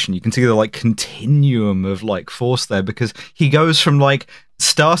progression. You can see the like continuum of like force there, because he goes from like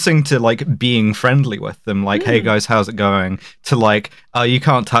starting to like being friendly with them, like, hey guys, how's it going, to like, oh, you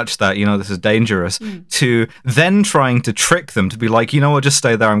can't touch that, you know, this is dangerous, to then trying to trick them to be like, you know what, just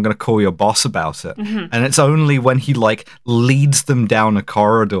stay there, I'm going to call your boss about it. And it's only when he like leads them down a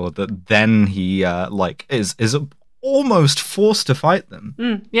corridor that then he like is almost forced to fight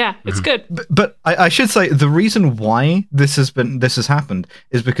them. Yeah, it's good. But I should say the reason why this has happened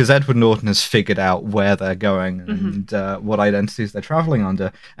is because Edward Norton has figured out where they're going and what identities they're traveling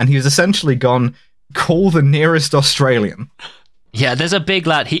under, and he's essentially gone, call the nearest Australian. Yeah, there's a big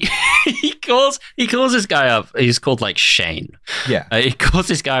lad. He calls this guy up. He's called like Shane. Yeah. He calls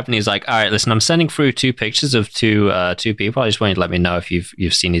this guy up and he's like, "All right, listen, I'm sending through 2 pictures of two people. I just want you to let me know if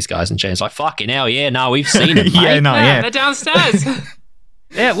you've seen these guys." And Shane's like, "Fucking hell, yeah, no, we've seen them, mate." They're downstairs.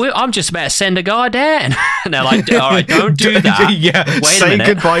 Yeah, I'm just about to send a guy down. And they're like, "All right, don't do that." Yeah, Wait a say minute.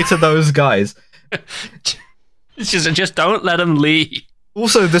 goodbye to those guys. It's just don't let them leave.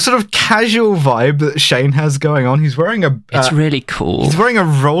 Also, the sort of casual vibe that Shane has going on. He's wearing It's really cool. He's wearing a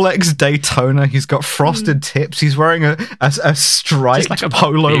Rolex Daytona. He's got frosted tips. He's wearing a striped like a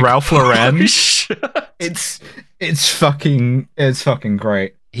polo big Ralph Lauren. polo shirt. It's fucking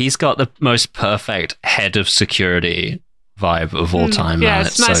great. He's got the most perfect head of security vibe of all time. Yeah, man.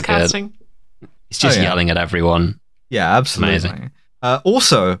 it's nice so casting. good. He's just yelling at everyone. Yeah, absolutely. Amazing.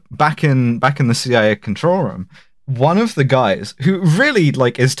 Also, back in the CIA control room, one of the guys who really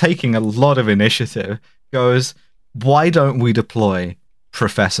is taking a lot of initiative goes, "Why don't we deploy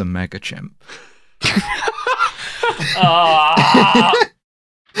Professor Megachimp?"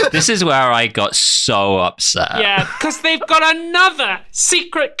 This is where I got so upset. Yeah, because they've got another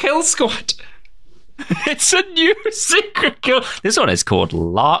secret kill squad. It's a new secret kill. This one is called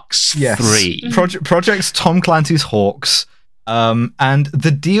Larks 3. Project's Tom Clancy's Hawks. And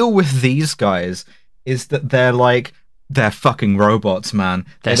the deal with these guys is that they're fucking robots, man.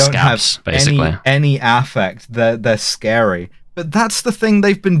 They're they don't scabs, have basically. any affect. They're scary. But that's the thing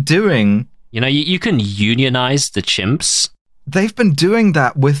they've been doing. You know, you can unionize the chimps. They've been doing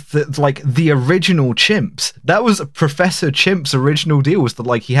that with the original chimps. That was Professor Chimp's original deal, was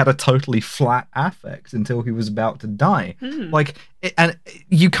that he had a totally flat affect until he was about to die. And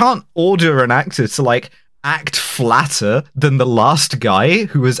you can't order an actor to act flatter than the last guy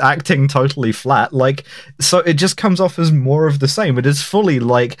who was acting totally flat. So it just comes off as more of the same. It is fully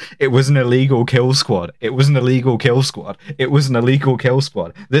it was an illegal kill squad. It was an illegal kill squad. It was an illegal kill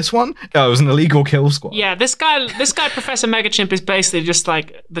squad. This one, it was an illegal kill squad. Yeah, this guy, Professor Megachimp, is basically just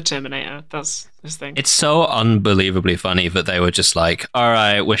like the Terminator. That's his thing. It's so unbelievably funny that they were just like, all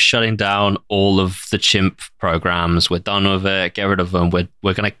right, we're shutting down all of the chimp programs. We're done with it. Get rid of them. We're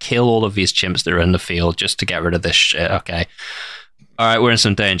going to kill all of these chimps that are in the field just to get rid of this shit. Okay. All right, we're in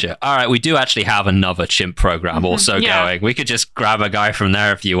some danger. All right, we do actually have another chimp program also going. We could just grab a guy from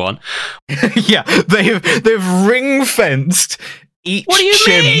there if you want. Yeah, they've ring-fenced each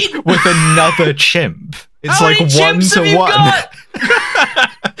chimp with another chimp. It's How many 1-to-1.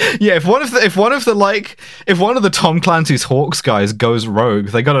 Yeah, if one of the Tom Clancy's Hawks guys goes rogue,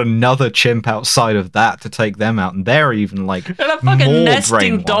 they got another chimp outside of that to take them out, and they're even They're a fucking more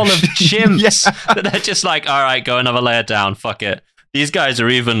nesting doll of chimps. Yeah. That they're just like, all right, go another layer down. Fuck it. These guys are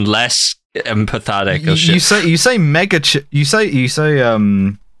even less empathetic. Or shit. You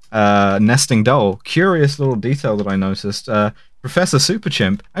say nesting doll. Curious little detail that I noticed. Professor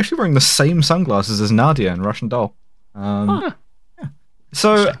Superchimp actually wearing the same sunglasses as Nadia in Russian Doll. Yeah.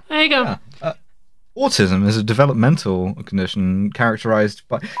 So there you go. Autism is a developmental condition characterized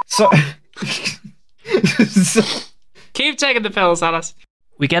by Keep taking the pills, Alice.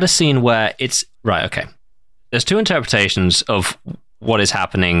 We get a scene where it's right. Okay, there's 2 interpretations of what is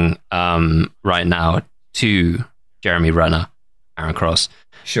happening right now to Jeremy Renner, Aaron Cross.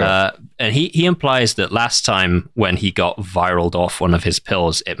 Sure. And he implies that last time when he got viraled off one of his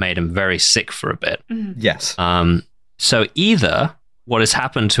pills, it made him very sick for a bit. Yes. So either what has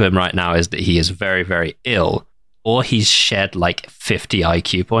happened to him right now is that he is very, very ill, or he's shed 50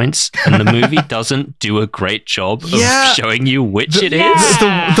 IQ points, and the movie doesn't do a great job of showing you which it is.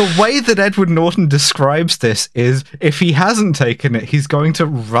 The way that Edward Norton describes this is if he hasn't taken it, he's going to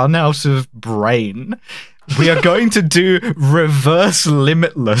run out of brain. We are going to do reverse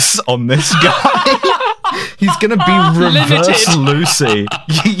Limitless on this guy. He's going to be reverse Lucy.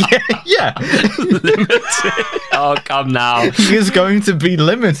 yeah. Limited. Oh, come now. He is going to be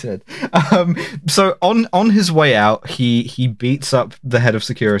limited. So on his way out, he beats up the head of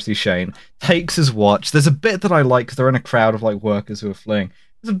security, Shane, takes his watch. There's a bit that I like because they're in a crowd of workers who are fleeing.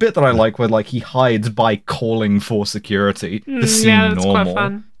 There's a bit that I like where he hides by calling for security to seem that's normal. quite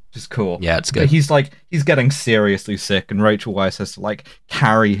fun. Which is cool. Yeah, it's good. But he's getting seriously sick, and Rachel Weisz has to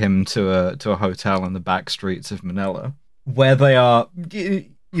carry him to a hotel in the back streets of Manila, where they are,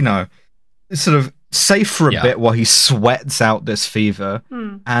 sort of safe for a bit while he sweats out this fever.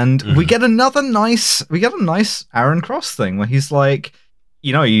 And we get a nice Aaron Cross thing where he's like,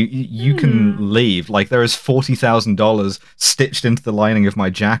 you can leave. There is $40,000 stitched into the lining of my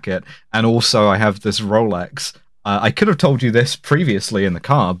jacket, and also I have this Rolex. I could have told you this previously in the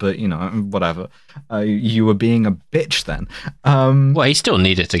car, but, whatever. You were being a bitch then. Well, he still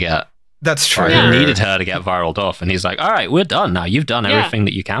needed to get That's true. He needed her to get viraled off, and he's like, all right, we're done now. You've done everything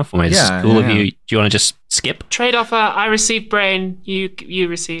that you can for me. It's cool of you. Do you want to just skip? Trade offer, I receive brain, you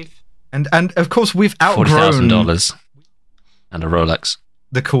receive. And of course, we've outgrown $40,000 and a Rolex.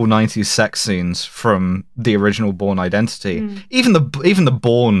 The cool 90s sex scenes from the original Bourne Identity. Even the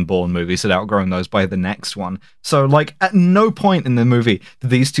Bourne movies had outgrown those by the next one. So, like, at no point in the movie do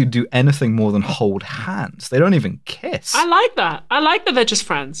these two do anything more than hold hands. They don't even kiss. I like that. I like that they're just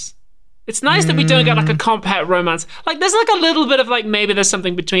friends. It's nice that we don't get like a comp-het romance. Like, there's like a little bit of like maybe there's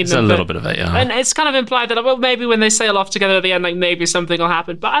something between them. There's a little bit of it, yeah. And it's kind of implied that, well, maybe when they sail off together at the end, like maybe something will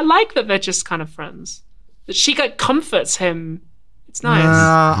happen. But I like that they're just kind of friends. That she like comforts him. It's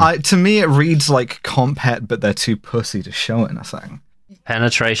nice. To me, it reads like comp-het, but they're too pussy to show anything.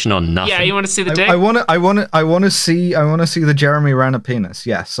 Penetration or nothing. Yeah, you want to see the dick? I want to see the Jeremy Renner penis.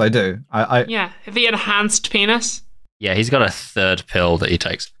 Yes, I do. Yeah, the enhanced penis. Yeah, he's got a third pill that he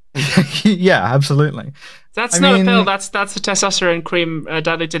takes. Yeah, absolutely. That's not a pill. That's a testosterone cream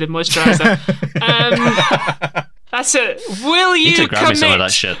diluted in moisturizer. That's it. Will you need to grab me some of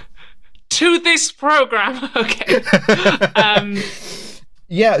that commit shit to this program? Okay.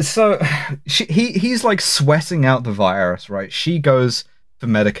 Yeah. So he's like sweating out the virus, right? She goes for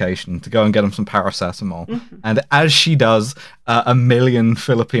medication to go and get him some paracetamol, and as she does, a million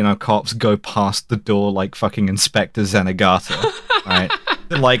Filipino cops go past the door like fucking Inspector Zenigata, right?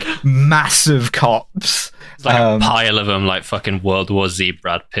 They're like massive cops. It's like a pile of them, like fucking World War Z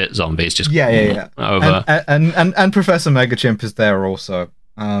Brad Pitt zombies, just over. And Professor Megachimp is there also.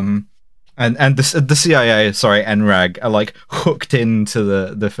 And the CIA, NRAG, are like hooked into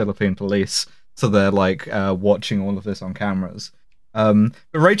the Philippine police, so they're like watching all of this on cameras. But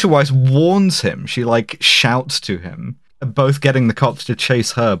Rachel Weisz warns him. She like shouts to him, both getting the cops to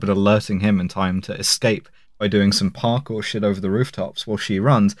chase her, but alerting him in time to escape by doing some parkour shit over the rooftops while she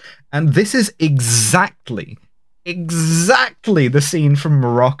runs. And this is exactly the scene from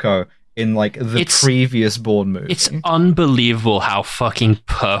Morocco in like the previous Bourne movie. It's unbelievable how fucking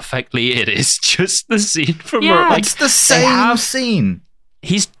perfectly it is just the scene from Morocco. It's the same scene.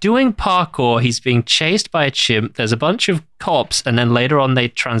 He's doing parkour, he's being chased by a chimp, there's a bunch of cops, and then later on they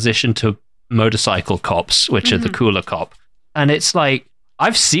transition to motorcycle cops, which are the cooler cop. And it's like,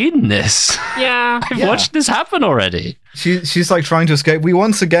 I've seen this. Yeah. I've watched this happen already. She's like trying to escape. We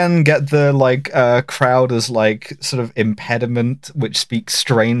once again get the like crowd as like sort of impediment, which speaks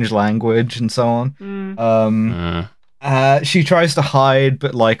strange language and so on. She tries to hide,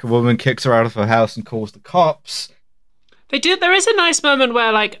 but like a woman kicks her out of her house and calls the cops. They do. There is a nice moment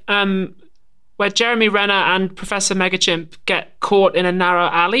where like where Jeremy Renner and Professor Megachimp get caught in a narrow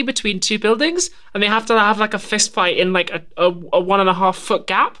alley between two buildings, and they have to have like a fist fight in like a 1.5 foot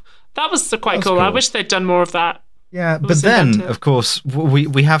gap. That was quite cool. I wish they'd done more of that. Yeah, but then, of course,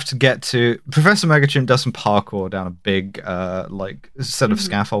 we have to get to... Professor Megachimp does some parkour down a big like set of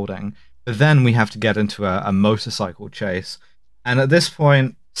scaffolding, but then we have to get into a motorcycle chase. And at this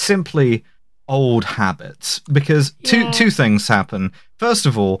point, simply old habits, because two things happen. First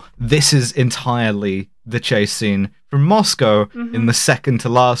of all, this is entirely the chase scene from Moscow in the second to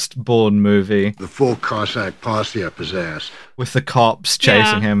last Bourne movie. The full Cossack posse up his ass. With the cops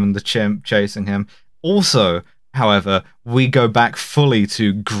chasing him and the chimp chasing him. Also, however, we go back fully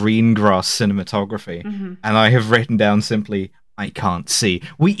to Greengrass cinematography, and I have written down simply, I can't see.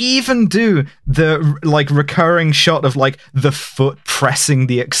 We even do the like recurring shot of like the foot pressing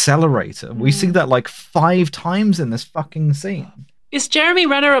the accelerator. We see that like 5 times in this fucking scene. Is Jeremy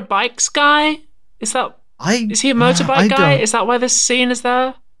Renner a bikes guy? Is he a motorbike guy? Is that why this scene is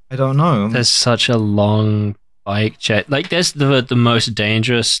there? I don't know. There's such a long bike chat. Like, there's the most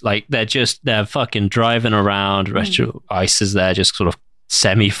dangerous. Like, they're fucking driving around. Rachel Weisz is there, just sort of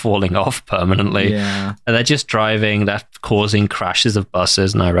semi-falling off permanently. Yeah. And they're just driving. They're causing crashes of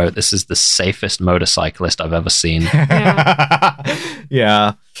buses. And I wrote, this is the safest motorcyclist I've ever seen.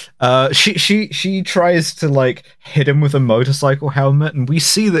 Yeah. She tries to like hit him with a motorcycle helmet, and we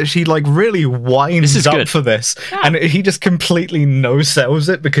see that she like really winds up for this, and he just completely no-sells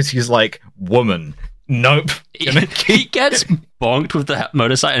it because he's like, woman, nope. He gets bonked with the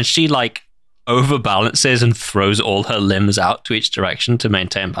motorcycle, and she like overbalances and throws all her limbs out to each direction to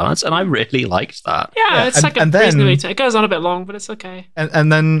maintain balance, and I really liked that. Yeah, it's like reasonably. It goes on a bit long, but it's okay.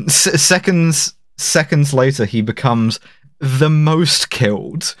 And then seconds later, he becomes the most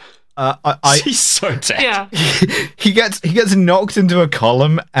killed. He's so dead. Yeah. he gets knocked into a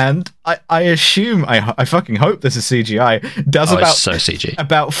column, and I assume I fucking hope this is CGI. Does It's so CG.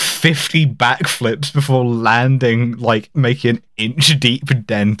 about 50 backflips before landing, like making an inch deep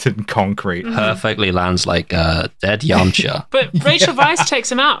dent in concrete. Perfectly lands like a dead Yamcha. But Rachel Weisz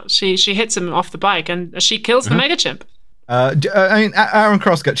takes him out. She hits him off the bike, and she kills the mega chimp. I mean, Aaron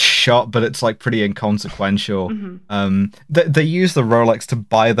Cross gets shot, but it's like pretty inconsequential. They use the Rolex to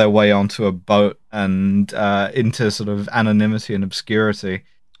buy their way onto a boat and into sort of anonymity and obscurity.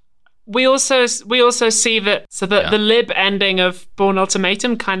 We also see that the lib ending of Bourne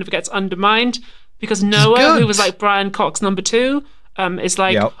Ultimatum kind of gets undermined because Noah, who was like Brian Cox number 2, is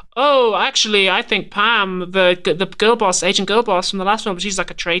like, oh, actually, I think Pam, the girl boss, Agent Girl Boss from the last film, she's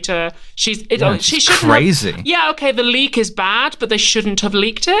like a traitor. She's crazy. Okay, the leak is bad, but they shouldn't have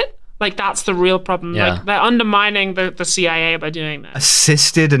leaked it. Like, that's the real problem. Yeah. Like, they're undermining the CIA by doing that.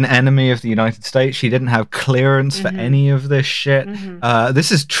 Assisted an enemy of the United States. She didn't have clearance for any of this shit.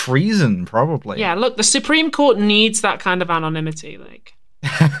 This is treason, probably. Yeah, look, the Supreme Court needs that kind of anonymity. Like,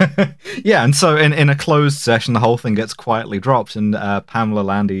 yeah, and so in a closed session, the whole thing gets quietly dropped, and Pamela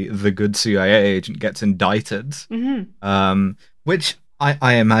Landy, the good CIA agent, gets indicted, which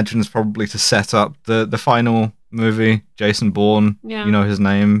I imagine is probably to set up the final movie, Jason Bourne. Yeah. You know his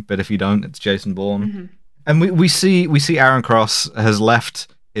name, but if you don't, it's Jason Bourne. And we see Aaron Cross has left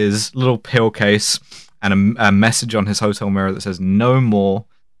his little pill case and a message on his hotel mirror that says "No more."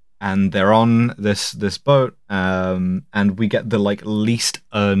 And they're on this boat, and we get the like least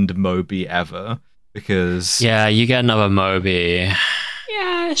earned Moby ever because You get another Moby.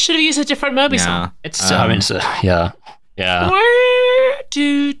 yeah, should have used a different Moby song. It's yeah.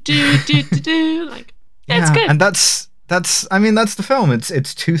 Do like, it's good. And that's the film. It's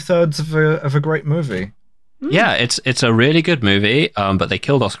 2/3 of a great movie. Yeah, it's a really good movie, but they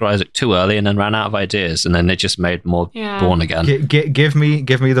killed Oscar Isaac too early and then ran out of ideas, and then they just made more Bourne again. Give me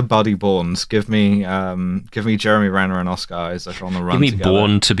the Buddy Bournes. Give me Jeremy Renner and Oscar Isaac on the run. Give me together.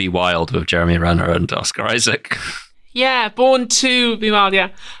 Born to Be Wild with Jeremy Renner and Oscar Isaac. Yeah, Born to Be Wild. Yeah.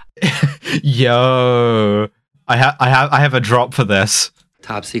 Yo, I have a drop for this.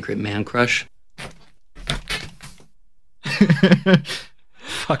 Top secret man crush.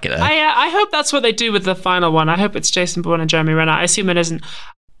 Fuck it. I hope that's what they do with the final one. I hope it's Jason Bourne and Jeremy Renner. I assume it isn't.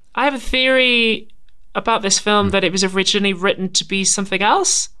 I have a theory about this film that it was originally written to be something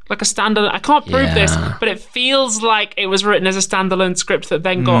else, like a standalone. I can't prove this, but it feels like it was written as a standalone script that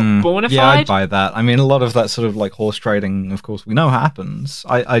then got Bourne-ified. Yeah, I'd buy that. I mean, a lot of that sort of like horse trading, of course, we know happens.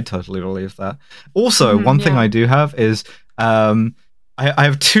 I totally believe that. Also, one thing I do have is I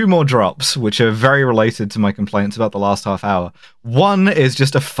have 2 more drops, which are very related to my complaints about the last half hour. One is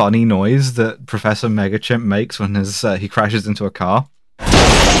just a funny noise that Professor Megachimp makes when he crashes into a car.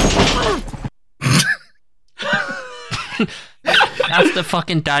 That's the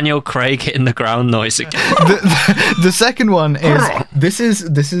fucking Daniel Craig hitting the ground noise again. The second one is this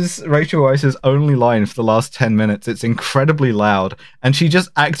is Rachel Weisz's only line for the last 10 minutes. It's incredibly loud, and she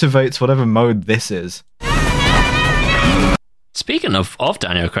just activates whatever mode this is. Speaking of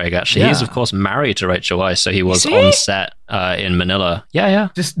Daniel Craig, actually, he's of course married to Rachel Weisz, so he was on set in Manila. Yeah.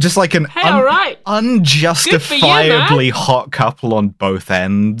 Just like an unjustifiably hot couple on both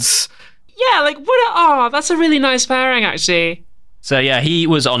ends. Yeah, like what? That's a really nice pairing, actually. So yeah, he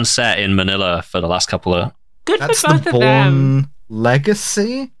was on set in Manila for the last couple of. Good That's for both the of them. Bourne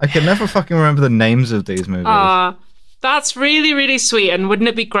Legacy. I can never fucking remember the names of these movies. That's really, really sweet. And wouldn't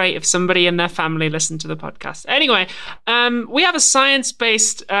it be great if somebody in their family listened to the podcast? Anyway, we have a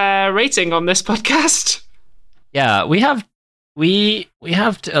science-based rating on this podcast. Yeah, we have a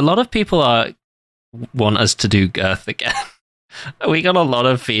lot of people want us to do Girth again. We got a lot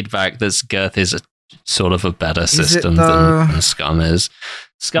of feedback that Girth is sort of a better system than Scum is.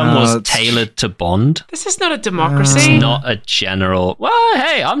 Scum was tailored to Bond. This is not a democracy. It's not a general. Well,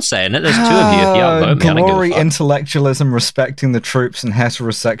 hey, I'm saying it. There's 2 of you. If you outvote me, I don't give a glory, fuck. intellectualism, respecting the troops, and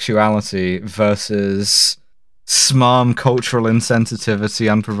heterosexuality versus smarm, cultural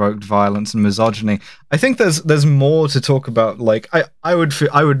insensitivity, unprovoked violence, and misogyny. I think there's more to talk about. Like I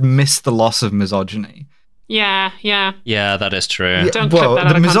would miss the loss of misogyny. Yeah. Yeah, that is true. Yeah, Don't clip that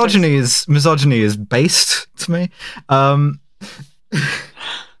out of misogyny is based to me.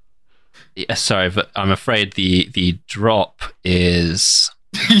 Yeah, sorry, but I'm afraid the drop is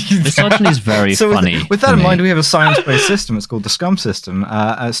misogyny is very funny. With that in mind, we have a science-based system. It's called the Scum system.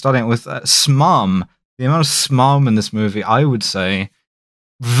 Starting with smarm. The amount of smarm in this movie, I would say,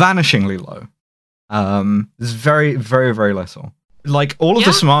 vanishingly low. There's very, very, very little. Like all of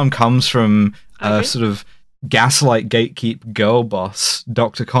the smarm comes from sort of gaslight gatekeep girl boss,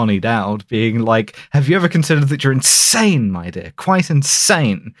 Dr. Connie Dowd, being like, have you ever considered that you're insane, my dear? Quite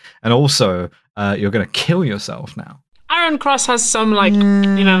insane. And also, you're going to kill yourself now. Aaron Cross has some, like,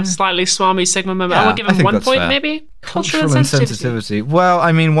 slightly swami Sigma moment. Yeah, I will give I him think 1 that's point, fair. maybe? Cultural insensitivity. Well,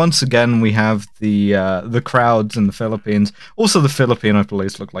 I mean, once again, we have the crowds in the Philippines. Also, the Filipino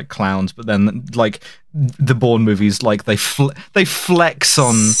police look like clowns, but then, like, the Bourne movies, like, they flex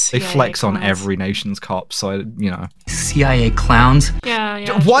on clowns. every nation's cops. So, CIA clowns.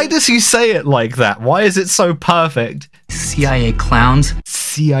 Yeah. Why does he say it like that? Why is it so perfect? CIA clowns.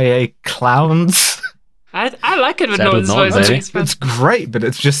 CIA clowns. I like it with Said with Norton's voice. Norton, It's fun. It's great, but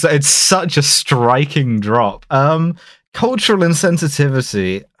it's such a striking drop. Cultural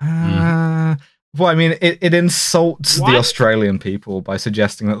insensitivity. Well, I mean, it insults the Australian people by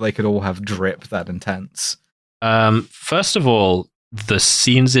suggesting that they could all have drip that intense. First of all, the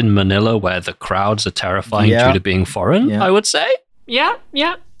scenes in Manila where the crowds are terrifying due to being foreign, I would say. Yeah.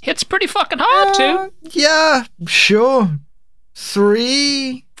 Hits pretty fucking hard, too. Yeah, sure.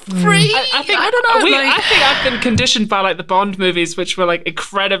 3. I think I don't know. I think I've been conditioned by like the Bond movies, which were like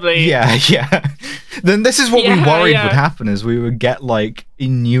incredibly. Yeah. Then this is what we worried yeah. would happen: is we would get like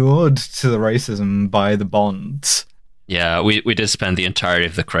inured to the racism by the Bonds. Yeah, we did spend the entirety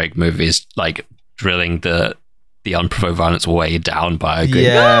of the Craig movies like drilling the unprovoked violence way down, but I agree.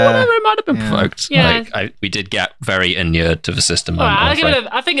 Yeah. Whatever, it might have been provoked. Yeah. Like, we did get very inured to the system. Well, I'm afraid.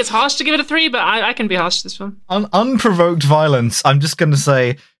 I think it's harsh to give it a 3, but I can be harsh to this one. Unprovoked violence. I'm just going to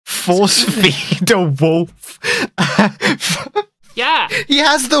say force feed a wolf. Yeah. He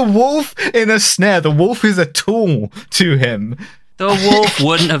has the wolf in a snare. The wolf is a tool to him. The wolf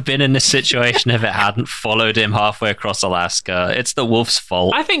wouldn't have been in this situation if it hadn't followed him halfway across Alaska. It's the wolf's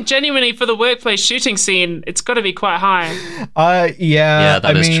fault. I think genuinely for the workplace shooting scene, it's got to be quite high. Yeah,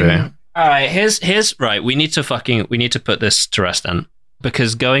 that is true. All right, here's right. We need to put this to rest then,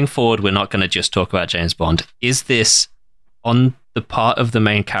 because going forward, we're not going to just talk about James Bond. Is this on the part of the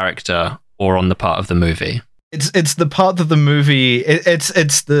main character or on the part of the movie? It's the part of the movie.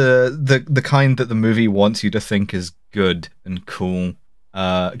 It's the kind that the movie wants you to think is good and cool.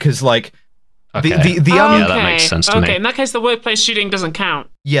 Because like Okay. yeah, that makes sense to me. Okay, in that case, the workplace shooting doesn't count.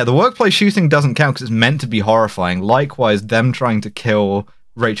 Yeah, the workplace shooting doesn't count because it's meant to be horrifying. Likewise, them trying to kill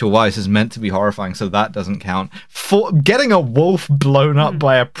Rachel Weisz is meant to be horrifying, so that doesn't count. For getting a wolf blown up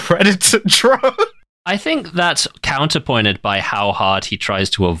by a predator drone. I think that's counterpointed by how hard he tries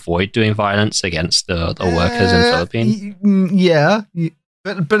to avoid doing violence against the workers in the Philippines. Yeah,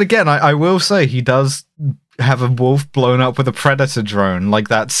 but again, I will say he does have a wolf blown up with a predator drone. Like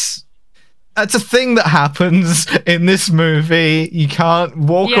that's a thing that happens in this movie. You can't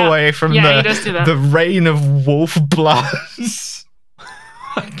walk away from the rain of wolf blood.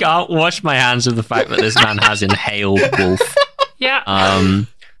 I can't wash my hands of the fact that this man has inhaled wolf. Yeah.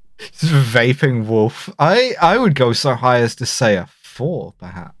 Vaping wolf. I would go so high as to say a 4,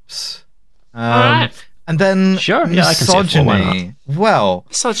 perhaps. Alright. And then sure, yeah, I can see a 4, why not? Well,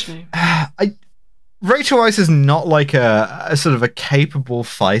 misogyny. Rachel Weisz is not like a sort of a capable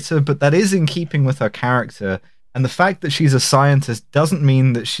fighter, but that is in keeping with her character. And the fact that she's a scientist doesn't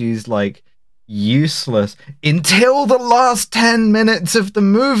mean that she's like useless until the last 10 minutes of the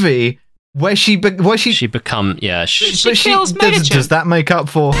movie. Where she become she kills Megachin. Does that make up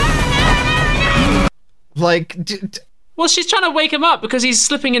for like? Well, she's trying to wake him up because he's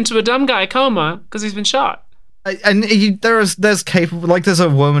slipping into a dumb guy coma because he's been shot. And there's capable, like there's a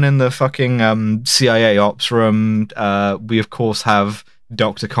woman in the fucking CIA ops room. We of course have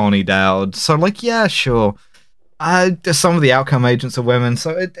Dr. Connie Dowd. So like, yeah, sure. Some of the outcome agents are women, so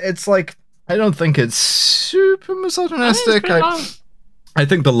it's like I don't think it's super misogynistic. I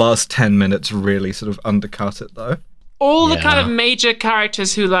think the last 10 minutes really sort of undercut it, though. All the kind of major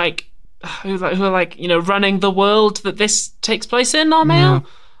characters who are running the world that this takes place in are male.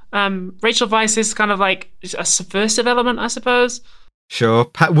 Rachel Weisz is kind of like a subversive element, I suppose.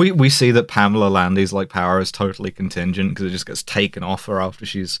 Sure. We see that Pamela Landy's like power is totally contingent because it just gets taken off her after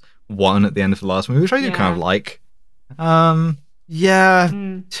she's won at the end of the last movie, which I do kind of like. 2. I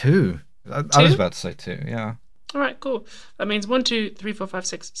was about to say 2, yeah. All right, cool. That means 1, 2, 3, 4, 5,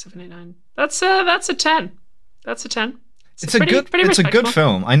 6, 7, 8, 9. That's a 10. That's a 10. It's a good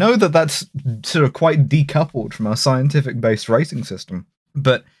film. I know that's sort of quite decoupled from our scientific-based rating system,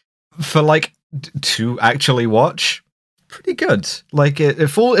 but for like to actually watch, pretty good. Like it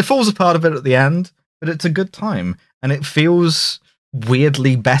falls apart a bit at the end, but it's a good time, and it feels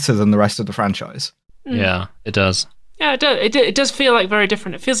weirdly better than the rest of the franchise. Yeah, it does. Yeah, it does feel like very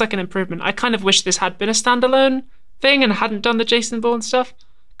different. It feels like an improvement. I kind of wish this had been a standalone thing and hadn't done the Jason Bourne stuff.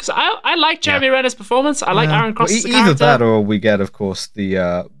 Because I like Jeremy Renner's performance. I like Aaron Cross's Either character. that, or we get, of course, the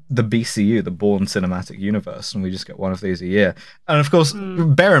BCU, the Bourne Cinematic Universe, and we just get one of these a year. And of course,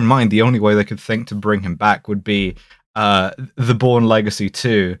 bear in mind, the only way they could think to bring him back would be the Bourne Legacy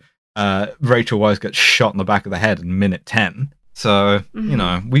 2. Rachel Weisz gets shot in the back of the head in minute 10. So, you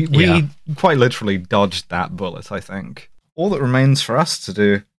know, we quite literally dodged that bullet, I think. All that remains for us to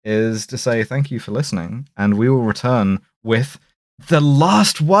do is to say thank you for listening, and we will return with the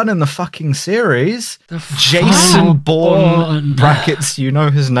last one in the fucking series, Jason Bourne, brackets, you know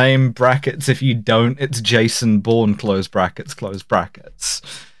his name, brackets, if you don't, it's Jason Bourne, close brackets, close brackets.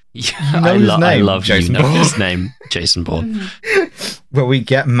 Yeah, You know his name, I love Jason you know Bourne. his name, Jason Bourne. Where we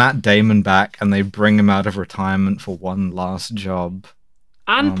get Matt Damon back and they bring him out of retirement for one last job.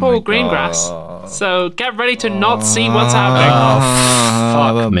 And Oh Paul my Greengrass. God. So get ready to not see what's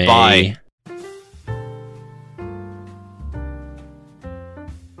happening. Fuck me. Bye.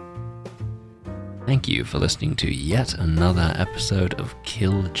 Thank you for listening to yet another episode of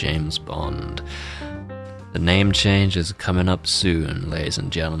Kill James Bond. The name change is coming up soon, ladies and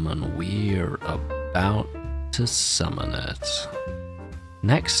gentlemen. We're about to summon it.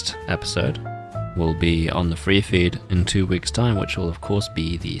 Next episode will be on the free feed in 2 weeks' time, which will of course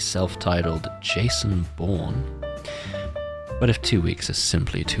be the self-titled Jason Bourne. But if 2 weeks is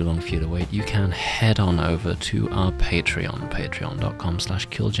simply too long for you to wait, you can head on over to our Patreon,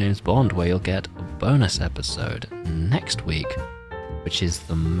 patreon.com/killjamesbond, where you'll get a bonus episode next week, which is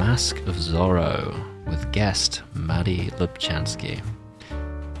The Mask of Zorro, with guest Maddie Lubchansky.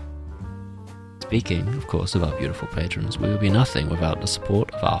 Speaking, of course, of our beautiful patrons, we would be nothing without the support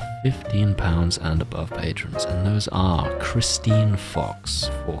of our £15 and above patrons, and those are Christine Fox,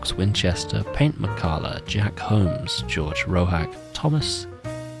 Fawkes Winchester, Paint McCalla, Jack Holmes, George Rohack, Thomas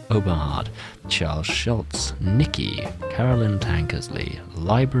Oberhard, Charles Schultz, Nikki, Carolyn Tankersley,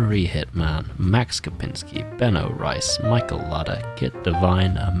 Library Hitman, Max Kapinski, Benno Rice, Michael Ludder, Kit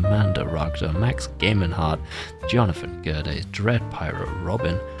Devine, Amanda Rogder, Max Gamenhard, Jonathan Gerdes, Dread Pyro,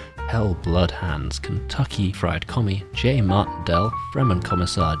 Robin, Hell Bloodhands, Kentucky Fried Commie, J. Martindale, Fremen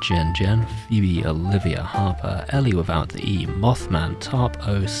Commissar Jen, Phoebe Olivia Harper, Ellie Without the E, Mothman, Tarp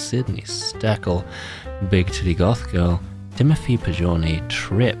O, Sydney Steckel, Big Titty Goth Girl, Timothy Pajorni,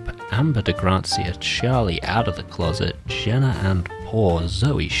 Trip, Amber DeGrazia, Charlie Out of the Closet, Jenna and Paul,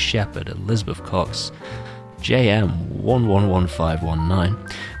 Zoe Shepherd, Elizabeth Cox, JM111519,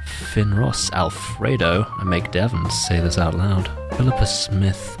 Finn Ross, Alfredo, I make Devon say this out loud, Philippa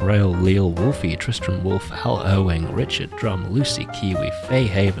Smith, Rail Leal, Wolfie, Tristram Wolf, Al Owing, Richard Drum, Lucy Kiwi, Faye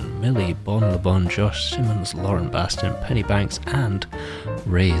Haven, Millie, Bon LeBon, Josh Simmons, Lauren Bastion, Penny Banks, and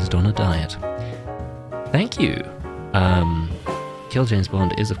Raised on a Diet. Thank you. Kill James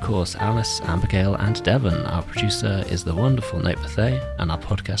Bond is, of course, Alice, Abigail, and Devon. Our producer is the wonderful Nate Bethay, and our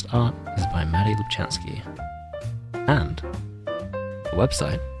podcast art is by Maddie Lubchansky. And the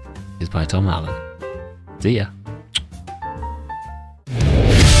website is by Tom Allen. See ya.